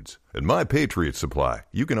Foods. At My Patriot Supply,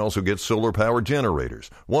 you can also get solar power generators,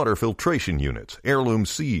 water filtration units, heirloom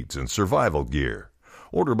seeds, and survival gear.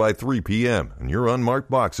 Order by 3 p.m. and your unmarked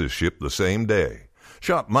boxes ship the same day.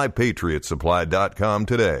 Shop MyPatriotSupply.com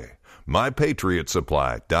today.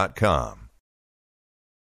 MyPatriotSupply.com.